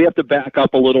sideways. We have to back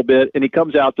up a little bit, and he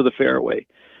comes out to the fairway.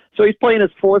 So he's playing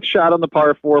his 4th shot on the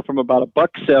par 4 from about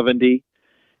 $170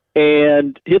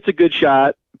 and hits a good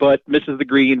shot, but misses the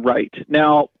green right.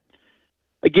 Now,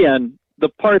 again, the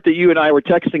part that you and I were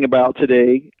texting about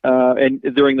today and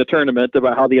during the tournament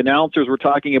about how the announcers were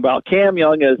talking about Cam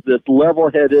Young as this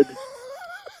level-headed,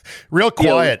 real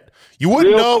quiet. You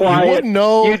wouldn't know. Quiet. You wouldn't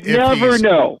know. You'd never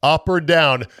know. Up or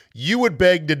down. You would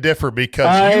beg to differ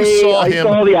because you saw him. I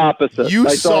saw the opposite. You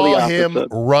saw him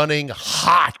running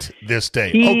hot this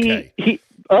day. He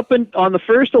on the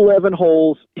first 11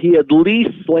 holes, he at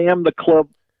least slammed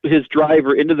his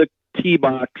driver into the tee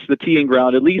box, the teeing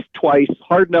ground, at least twice,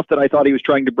 hard enough that I thought he was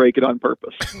trying to break it on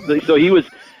purpose. So he was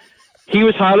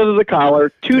hot under the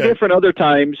collar. 2 different other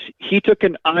times, he took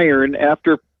an iron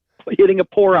after hitting a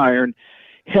poor iron,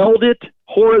 held it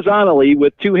horizontally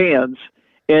with 2 hands,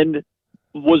 and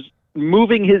was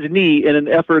moving his knee in an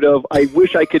effort of, I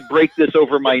wish I could break this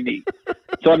over my knee.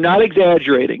 So I'm not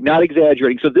exaggerating.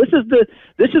 So this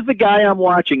is the guy I'm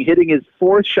watching hitting his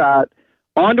 4th shot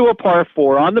onto a par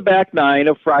 4 on the back 9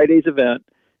 of Friday's event,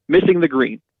 missing the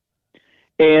green.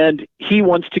 And he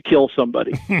wants to kill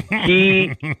somebody.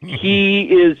 He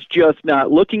is just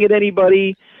not looking at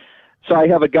anybody. So I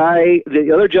have a guy,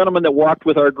 the other gentleman that walked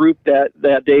with our group that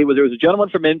day, there was a gentleman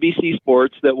from NBC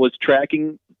Sports that was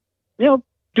tracking,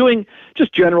 doing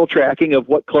just general tracking of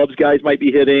what clubs guys might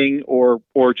be hitting or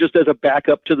just as a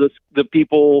backup to the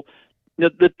people,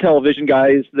 the television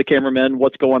guys, the cameramen,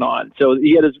 what's going on. So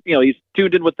he had he's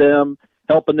tuned in with them,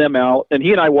 helping them out. And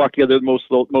he and I walked together most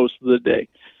of the day.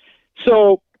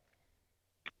 So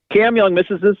Cam Young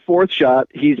misses his 4th shot.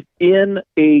 He's in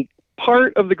a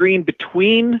part of the green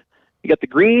between. You got the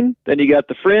green, then you got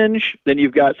the fringe, then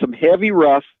you've got some heavy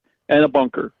rough and a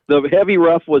bunker. The heavy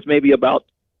rough was maybe about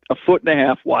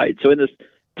 1.5 feet wide. So in this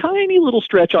tiny little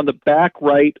stretch on the back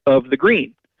right of the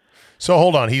green. So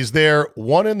hold on. He's there,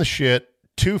 1 in the shit,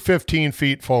 2 15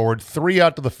 feet forward, 3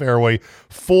 out to the fairway,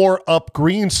 4 up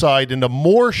green side into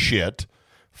more shit,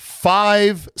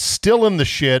 5 still in the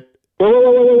shit.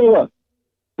 Whoa.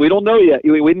 We don't know yet.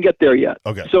 We didn't get there yet.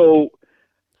 Okay. So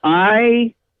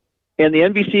I and the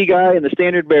NBC guy and the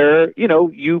standard bearer,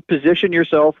 you position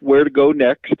yourself where to go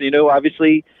next.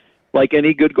 Obviously like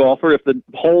any good golfer, if the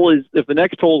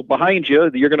next hole is behind you,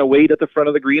 you're going to wait at the front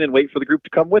of the green and wait for the group to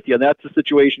come with you. And that's the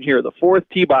situation here. The fourth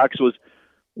tee box was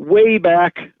way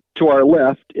back to our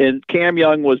left, and Cam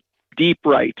Young was deep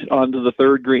right onto the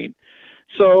third green.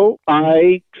 So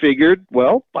I figured,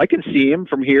 well, I can see him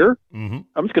from here. Mm-hmm.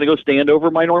 I'm just going to go stand over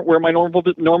where my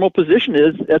normal position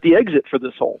is at the exit for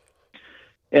this hole.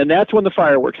 And that's when the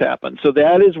fireworks happen. So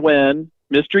that is when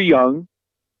Mr. Young,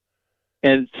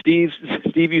 and Steve,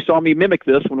 you saw me mimic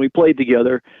this when we played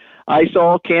together. I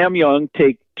saw Cam Young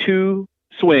take 2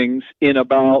 swings in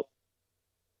about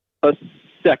a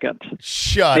second.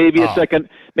 Maybe a second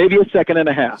and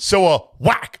a half. So a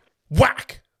whack,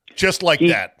 just like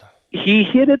that. He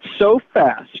hit it so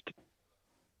fast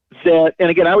that, and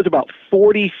again, I was about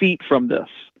 40 feet from this.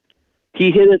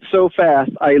 He hit it so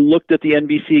fast, I looked at the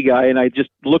NBC guy, and I just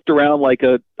looked around like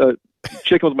a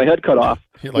chicken with my head cut off.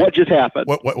 Like, what just happened?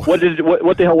 What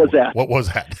the hell was that? What was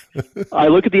that? I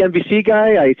look at the NBC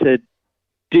guy. I said,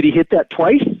 "Did he hit that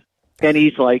twice?" And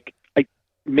he's like,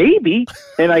 "Maybe."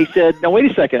 And I said, "No, wait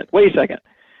a second.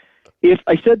 If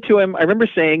I said to him, I remember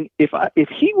saying, if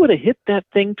he would have hit that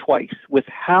thing twice with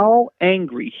how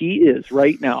angry he is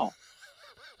right now,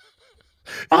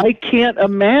 I can't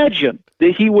imagine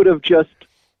that he would have just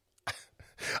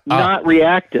not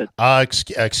reacted."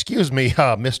 Excuse me,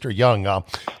 Mr. Young.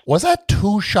 Was that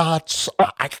 2 shots?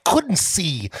 I couldn't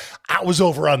see. I was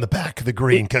over on the back of the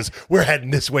green because we're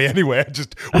heading this way anyway. I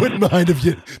just wouldn't mind if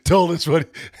you told us what.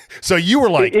 So you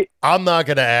were like, I'm not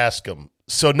going to ask him.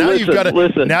 So now you've got a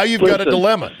dilemma. You got a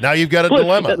dilemma.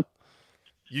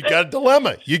 You got a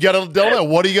dilemma.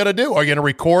 What are you going to do? Are you going to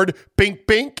record bink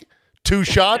bink 2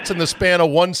 shots in the span of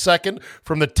 1 second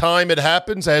from the time it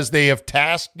happens as they have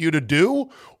tasked you to do,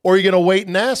 or are you going to wait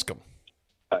and ask them?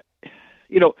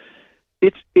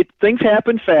 Things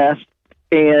happen fast,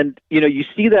 and you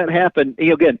see that happen.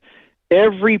 Again,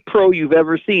 every pro you've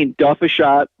ever seen, duff a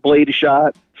shot, blade a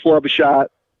shot, flub a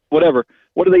shot, whatever.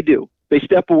 What do? They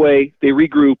step away, they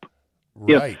regroup.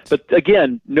 Right. But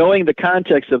again, knowing the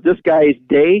context of this guy's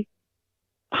day,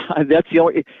 that's the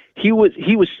only. He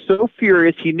was so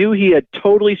furious. He knew he had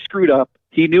totally screwed up.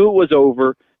 He knew it was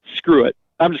over. Screw it.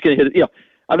 I'm just going to hit it.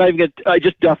 I'm not even going to. I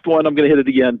just duffed one. I'm going to hit it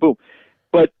again. Boom.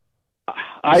 But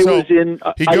I had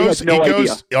no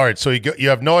idea. All right. So you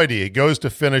have no idea. He goes to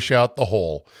finish out the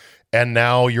hole, and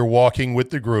now you're walking with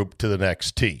the group to the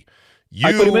next tee.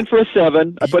 I put him in for a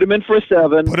 7. Put him in for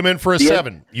a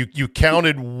 7. You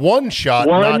counted 1 shot,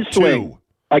 not swing. 2.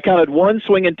 I counted 1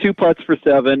 swing and 2 putts for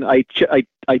 7. I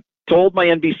told my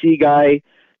NBC guy,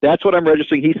 that's what I'm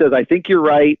registering. He says, I think you're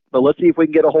right, but let's see if we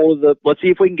can get let's see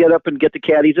if we can get up and get the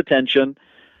caddy's attention.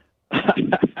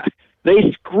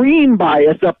 They scream by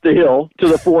us up the hill to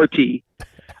the 4T.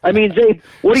 I mean, Zabe,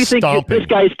 what do you think this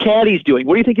guy's caddy's doing?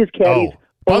 What do you think his caddy's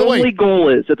only goal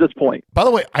is at this point? By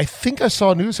the way, I think I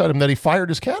saw news on him that he fired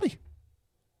his caddy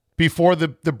before the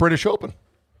British Open.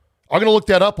 I'm going to look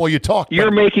that up while you talk.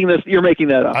 You're making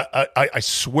that up. I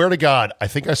swear to God, I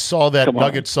think I saw that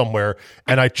nugget somewhere,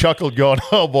 and I chuckled going,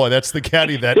 oh, boy, that's the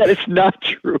caddy that... That is not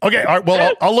true. Okay, all right,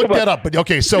 well, I'll look that up. But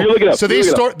okay, so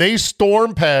they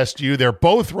storm past you. They're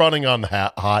both running on the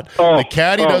hot. The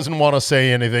caddy doesn't want to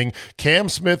say anything. Cam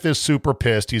Smith is super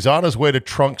pissed. He's on his way to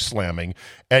trunk slamming,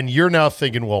 and you're now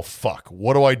thinking, well, fuck,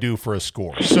 what do I do for a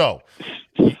score? So...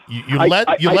 You let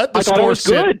the score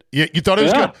sit. You thought it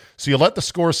was good. So you let the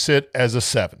score sit as a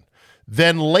 7.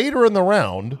 Then later in the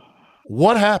round,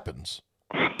 what happens?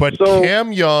 But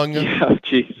Cam Young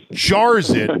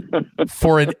jars it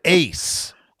for an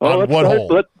ace on one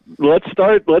hole. Let's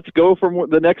start. Let's go from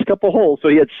the next couple holes. So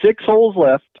he had 6 holes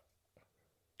left.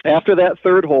 After that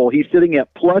third hole, he's sitting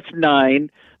at +9.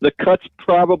 The cut's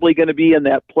probably going to be in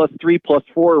that +3,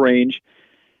 +4 range.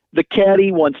 The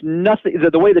caddy wants nothing.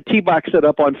 The way the tee box set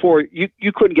up on 4,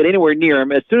 you couldn't get anywhere near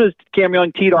him. As soon as Cam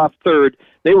Young teed off third,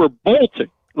 they were bolting.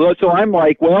 So I'm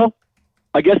like, well,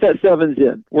 I guess that 7's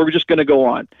in. We're just going to go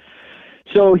on.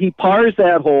 So he pars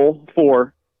that hole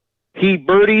 4. He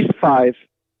birdies 5,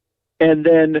 and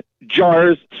then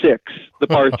jars 6, the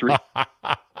par 3.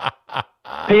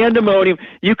 Pandemonium.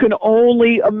 You can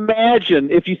only imagine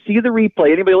if you see the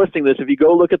replay. Anybody listening to this, if you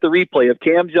go look at the replay of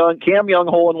Cam Young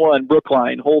hole-in-one,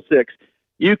 Brookline, hole 6,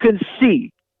 you can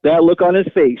see that look on his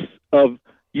face of,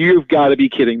 you've got to be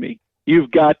kidding me.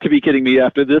 You've got to be kidding me.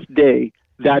 After this day,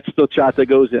 that's the shot that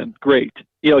goes in. Great.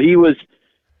 He was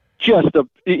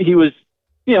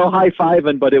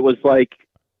high-fiving, but it was like,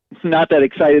 not that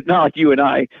excited, not like you and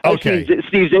I. Okay.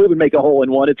 Steve Zabe would make a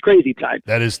hole-in-one. It's crazy time.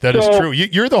 That is true.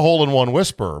 You're the hole-in-one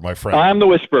whisperer, my friend. I'm the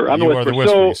whisperer. You are the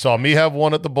whisperer. You saw me have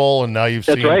one at the bowl, and now you've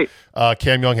seen right.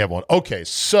 Cam Young have one. Okay,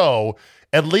 so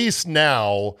at least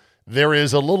now there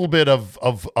is a little bit of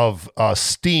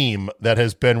steam that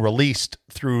has been released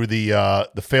through the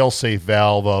fail-safe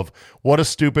valve of what a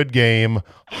stupid game,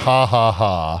 ha ha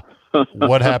ha.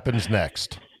 What happens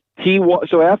next?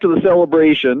 So after the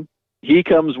celebration, he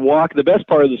comes the best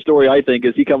part of the story, I think,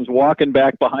 is he comes walking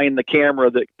back behind the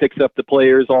camera that picks up the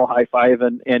players all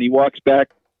high-fiving, and he walks back.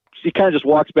 He kind of just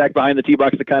walks back behind the tee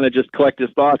box to kind of just collect his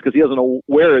thoughts because he doesn't know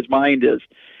where his mind is.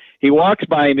 He walks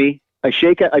by me. I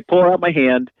pull out my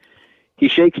hand. He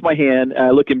shakes my hand. And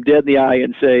I look him dead in the eye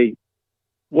and say,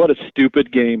 "What a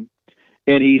stupid game."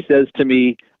 And he says to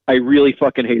me, "I really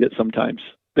fucking hate it sometimes."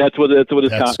 That's what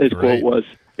his quote was.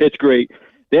 It's great.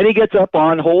 Then he gets up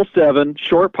on hole 7,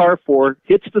 short par 4,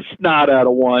 hits the snot out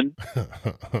of one,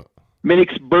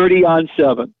 makes birdie on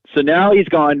 7. So now he's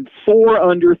gone 4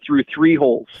 under through 3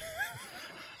 holes.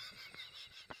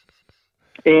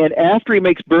 And after he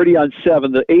makes birdie on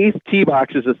 7, the 8th tee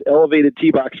box is this elevated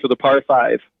tee box for the par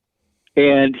 5.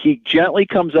 And he gently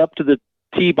comes up to the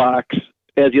tee box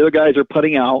as the other guys are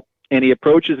putting out, and he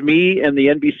approaches me and the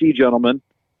NBC gentleman,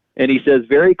 and he says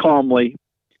very calmly,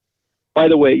 "By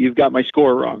the way, you've got my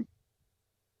score wrong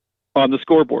on the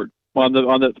scoreboard, on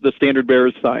the Standard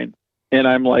Bearers sign." And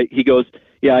I'm like, he goes,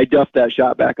 "Yeah, I duffed that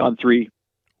shot back on 3."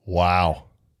 Wow.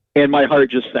 And my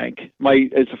heart just sank.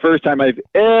 It's the first time I've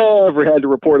ever had to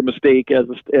report a mistake as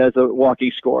a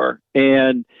walking score.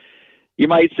 And you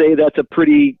might say that's a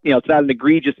pretty, it's not an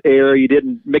egregious error. You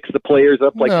didn't mix the players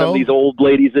up like some of these old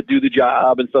ladies that do the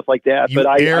job and stuff like that. But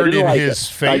I didn't like it.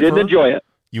 Favor? I didn't enjoy it.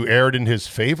 You erred in his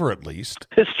favor, at least.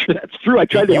 That's true. I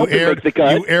tried to help him make the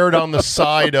cut. You erred on the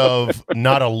side of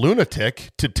not a lunatic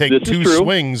to take 2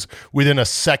 swings within a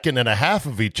second and a half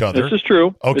of each other. This is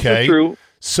true. Okay. This is true.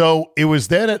 So it was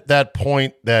then at that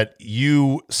point that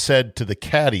you said to the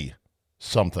caddy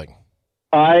something.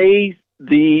 The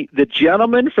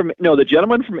gentleman from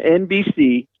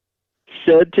NBC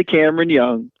said to Cameron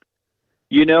Young,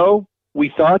 "We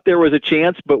thought there was a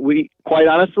chance, but quite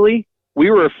honestly, we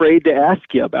were afraid to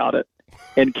ask you about it."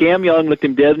 And Cam Young looked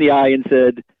him dead in the eye and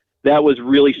said, "That was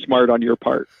really smart on your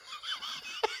part."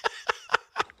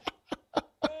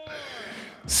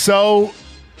 So,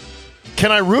 can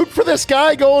I root for this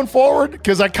guy going forward?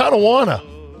 Because I kind of want to,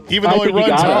 even though he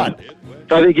runs hot.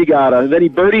 I think you gotta. Then he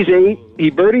birdies 8. He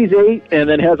birdies 8 and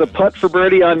then has a putt for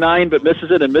birdie on 9, but misses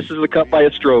it and misses the cut by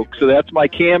a stroke. So that's my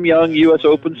Cam Young U.S.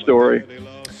 Open story.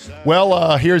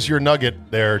 Well, here's your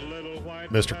nugget there,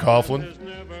 Mr. Coughlin.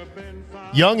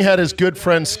 Young had his good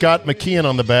friend Scott McKeon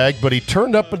on the bag, but he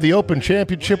turned up at the Open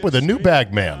Championship with a new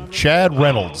bag man, Chad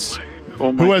Reynolds,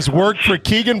 who has worked for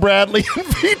Keegan Bradley and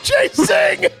Vijay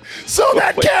Singh. So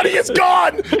that caddy is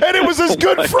gone, and it was his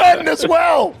good friend as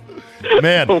well.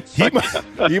 Man,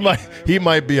 he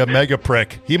might be a mega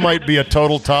prick. He might be a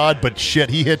total Todd, but shit,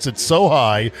 he hits it so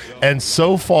high and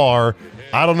so far.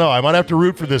 I don't know. I might have to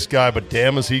root for this guy, but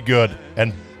damn, is he good.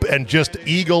 And just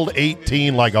eagled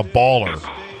 18 like a baller.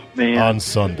 Man, on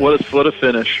Sunday. What a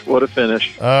finish. What a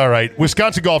finish. All right.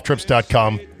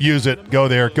 WisconsinGolfTrips.com. Use it. Go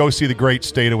there. Go see the great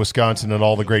state of Wisconsin and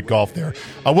all the great golf there.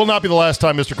 Will not be the last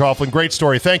time, Mr. Coughlin. Great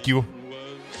story. Thank you.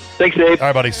 Thanks, Dave. All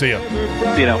right, buddy. See you.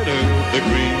 See you now.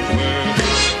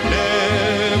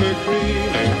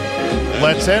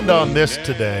 Let's end on this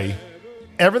today.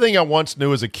 Everything I once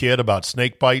knew as a kid about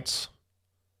snake bites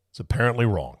is apparently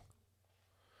wrong.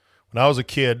 When I was a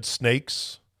kid,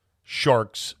 snakes,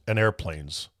 sharks, and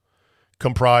airplanes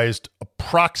comprised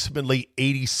approximately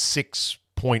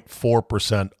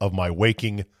 86.4% of my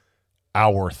waking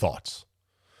hour thoughts.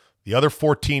 The other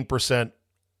 14%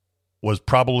 was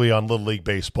probably on Little League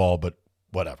Baseball, but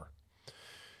whatever.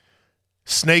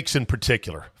 Snakes in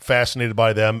particular, fascinated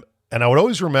by them. And I would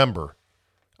always remember,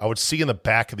 I would see in the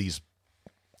back of these,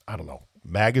 I don't know,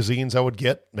 magazines I would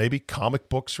get, maybe comic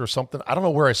books or something. I don't know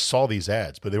where I saw these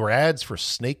ads, but they were ads for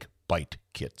snake bite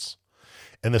kits.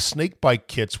 And the snake bite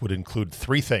kits would include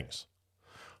 3 things: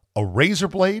 a razor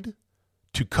blade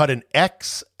to cut an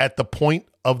X at the point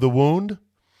of the wound,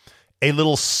 a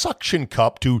little suction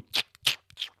cup to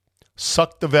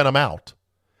suck the venom out,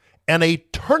 and a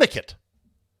tourniquet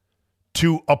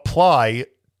to apply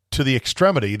to the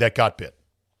extremity that got bit.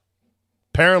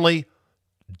 Apparently,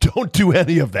 don't do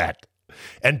any of that.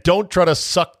 And don't try to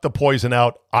suck the poison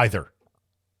out either.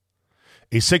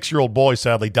 A 6-year-old boy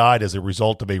sadly died as a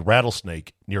result of a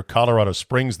rattlesnake near Colorado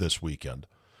Springs this weekend.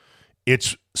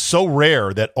 It's so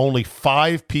rare that only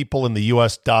 5 people in the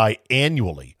U.S. die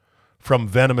annually from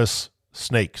venomous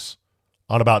snakes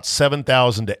on about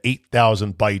 7,000 to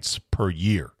 8,000 bites per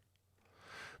year.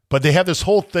 But they have this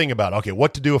whole thing about, okay,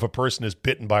 what to do if a person is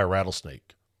bitten by a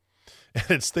rattlesnake. And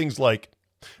it's things like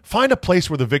Find a place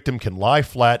where the victim can lie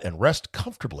flat and rest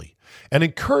comfortably, and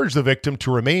encourage the victim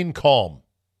to remain calm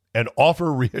and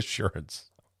offer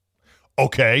reassurance.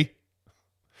 Okay.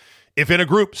 If in a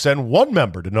group, send one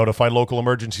member to notify local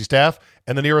emergency staff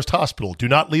and the nearest hospital. Do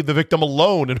not leave the victim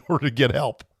alone in order to get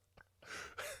help.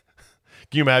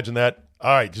 Can you imagine that?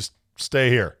 All right, just stay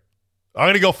here. I'm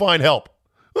going to go find help.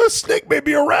 The snake may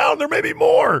be around. There may be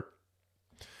more.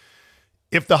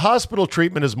 If the hospital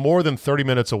treatment is more than 30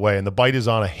 minutes away and the bite is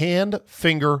on a hand,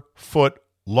 finger, foot,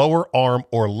 lower arm,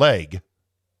 or leg,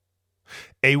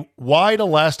 a wide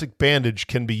elastic bandage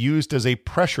can be used as a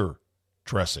pressure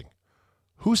dressing.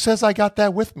 Who says I got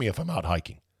that with me if I'm out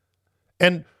hiking?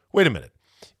 And wait a minute.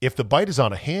 If the bite is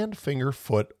on a hand, finger,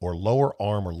 foot, or lower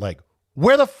arm or leg,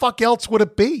 where the fuck else would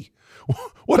it be?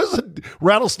 What is a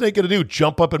rattlesnake going to do?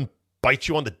 Jump up and bite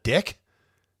you on the dick?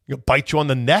 You know, bite you on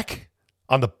the neck?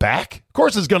 On the back? Of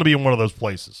course it's going to be in one of those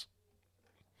places.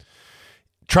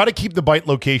 Try to keep the bite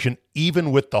location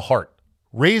even with the heart.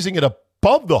 Raising it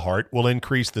above the heart will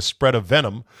increase the spread of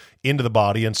venom into the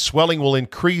body, and swelling will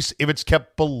increase if it's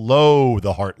kept below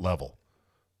the heart level.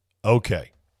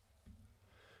 Okay.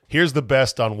 Here's the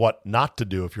best on what not to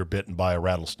do if you're bitten by a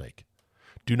rattlesnake.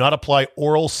 Do not apply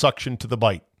oral suction to the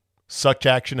bite. Such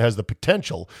action has the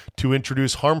potential to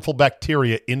introduce harmful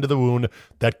bacteria into the wound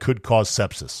that could cause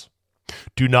sepsis.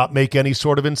 Do not make any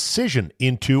sort of incision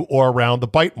into or around the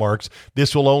bite marks.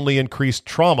 This will only increase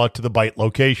trauma to the bite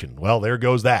location. Well, there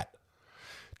goes that.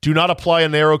 Do not apply a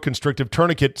narrow constrictive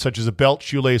tourniquet such as a belt,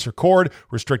 shoelace, or cord.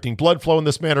 Restricting blood flow in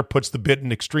this manner puts the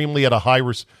bitten extremely at a high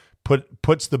risk.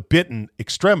 Puts the bitten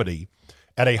extremity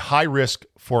at a high risk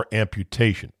for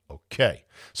amputation. Okay.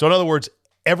 So in other words,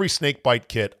 every snake bite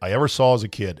kit I ever saw as a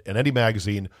kid in any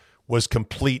magazine was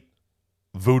complete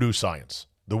voodoo science.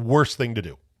 The worst thing to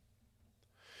do. It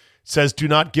says do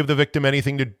not give the victim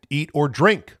anything to eat or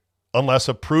drink unless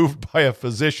approved by a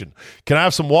physician. Can I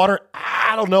have some water?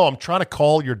 I don't know. I'm trying to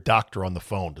call your doctor on the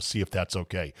phone to see if that's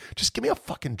okay. Just give me a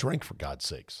fucking drink, for God's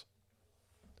sakes.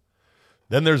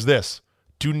 Then there's this.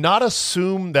 Do not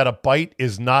assume that a bite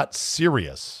is not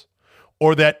serious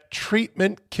or that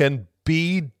treatment can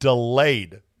be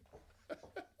delayed.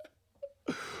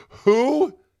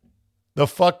 Who the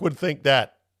fuck would think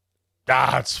that?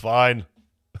 It's fine.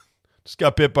 Just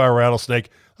got bit by a rattlesnake.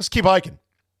 Let's keep hiking.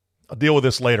 I'll deal with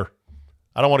this later.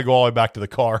 I don't want to go all the way back to the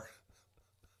car.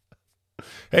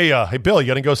 Hey, Bill, you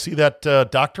gonna go see that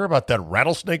doctor about that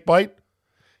rattlesnake bite?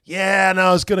 Yeah,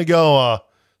 no, it's gonna go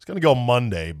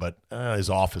Monday, but his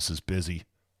office is busy.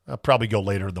 I'll probably go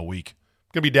later in the week.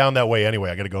 I'm gonna be down that way anyway.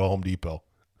 I gotta go to Home Depot.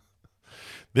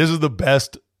 This is the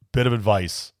best bit of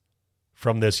advice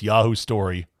from this Yahoo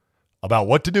story about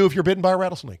what to do if you're bitten by a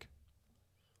rattlesnake.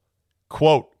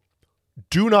 Quote,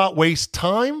 do not waste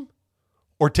time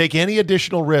or take any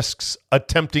additional risks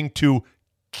attempting to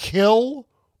kill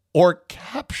or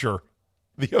capture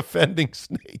the offending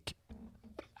snake.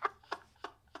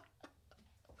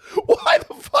 Why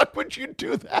the fuck would you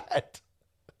do that?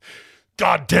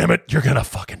 God damn it, you're going to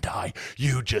fucking die.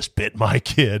 You just bit my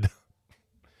kid.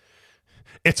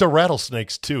 It's a rattlesnake,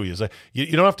 too. You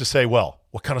don't have to say, well,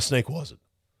 what kind of snake was it?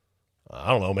 I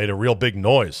don't know, made a real big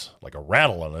noise, like a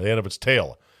rattle on the end of its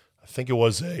tail. I think it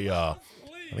was a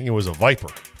viper,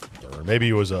 or maybe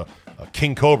it was a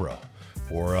king cobra,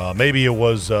 or maybe it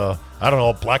was, a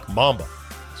black mamba.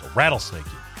 It's a rattlesnake,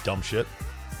 you dumb shit.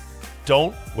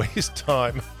 Don't waste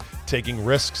time taking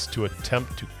risks to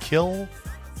attempt to kill or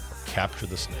capture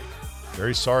the snake.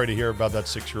 Very sorry to hear about that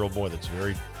 6-year-old boy. That's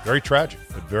very, very tragic,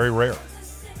 but very rare.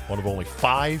 One of only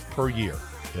 5 per year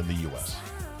in the U.S.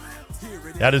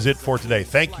 That is it for today.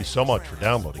 Thank you so much for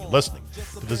downloading and listening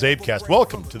to the Zabecast.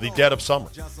 Welcome to the dead of summer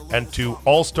and to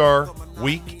All-Star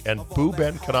Week and Boo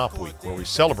Ben Canop Week, where we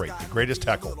celebrate the greatest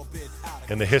heckle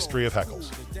in the history of heckles.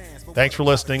 Thanks for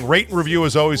listening. Rate and review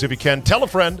as always if you can. Tell a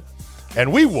friend,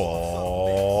 and we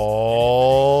will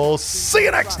see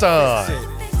you next time.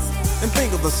 And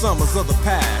think of the summers of the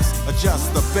past.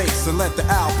 Adjust the bass and let the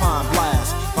Alpine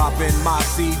blast. Pop in my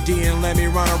CD and let me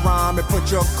run around and put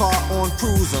your car on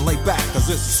cruise and lay back, cause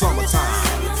it's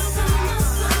summertime. –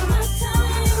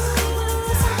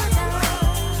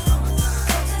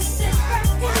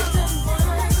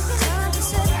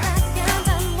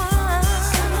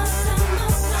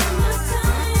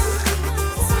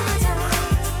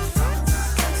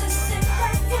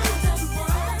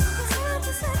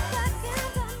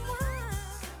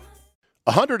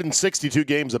 162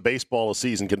 games of baseball a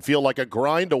season can feel like a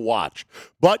grind to watch,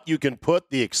 but you can put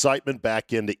the excitement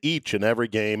back into each and every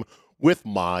game with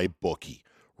MyBookie.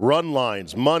 Run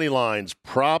lines, money lines,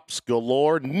 props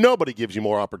galore. Nobody gives you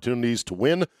more opportunities to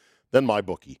win than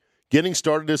MyBookie. Getting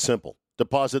started is simple.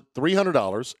 deposit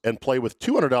 $300, and play with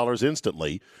 $200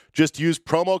 instantly. Just use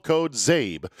promo code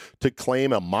ZABE to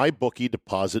claim a MyBookie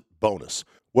deposit bonus.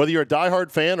 Whether you're a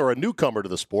diehard fan or a newcomer to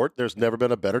the sport, there's never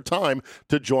been a better time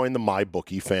to join the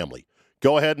MyBookie family.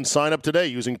 Go ahead and sign up today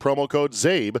using promo code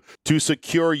ZABE to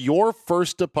secure your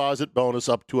first deposit bonus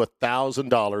up to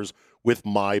 $1,000 with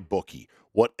MyBookie.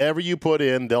 Whatever you put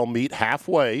in, they'll meet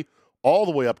halfway, all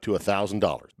the way up to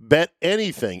 $1,000. Bet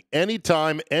anything,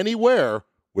 anytime, anywhere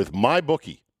with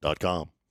MyBookie.com.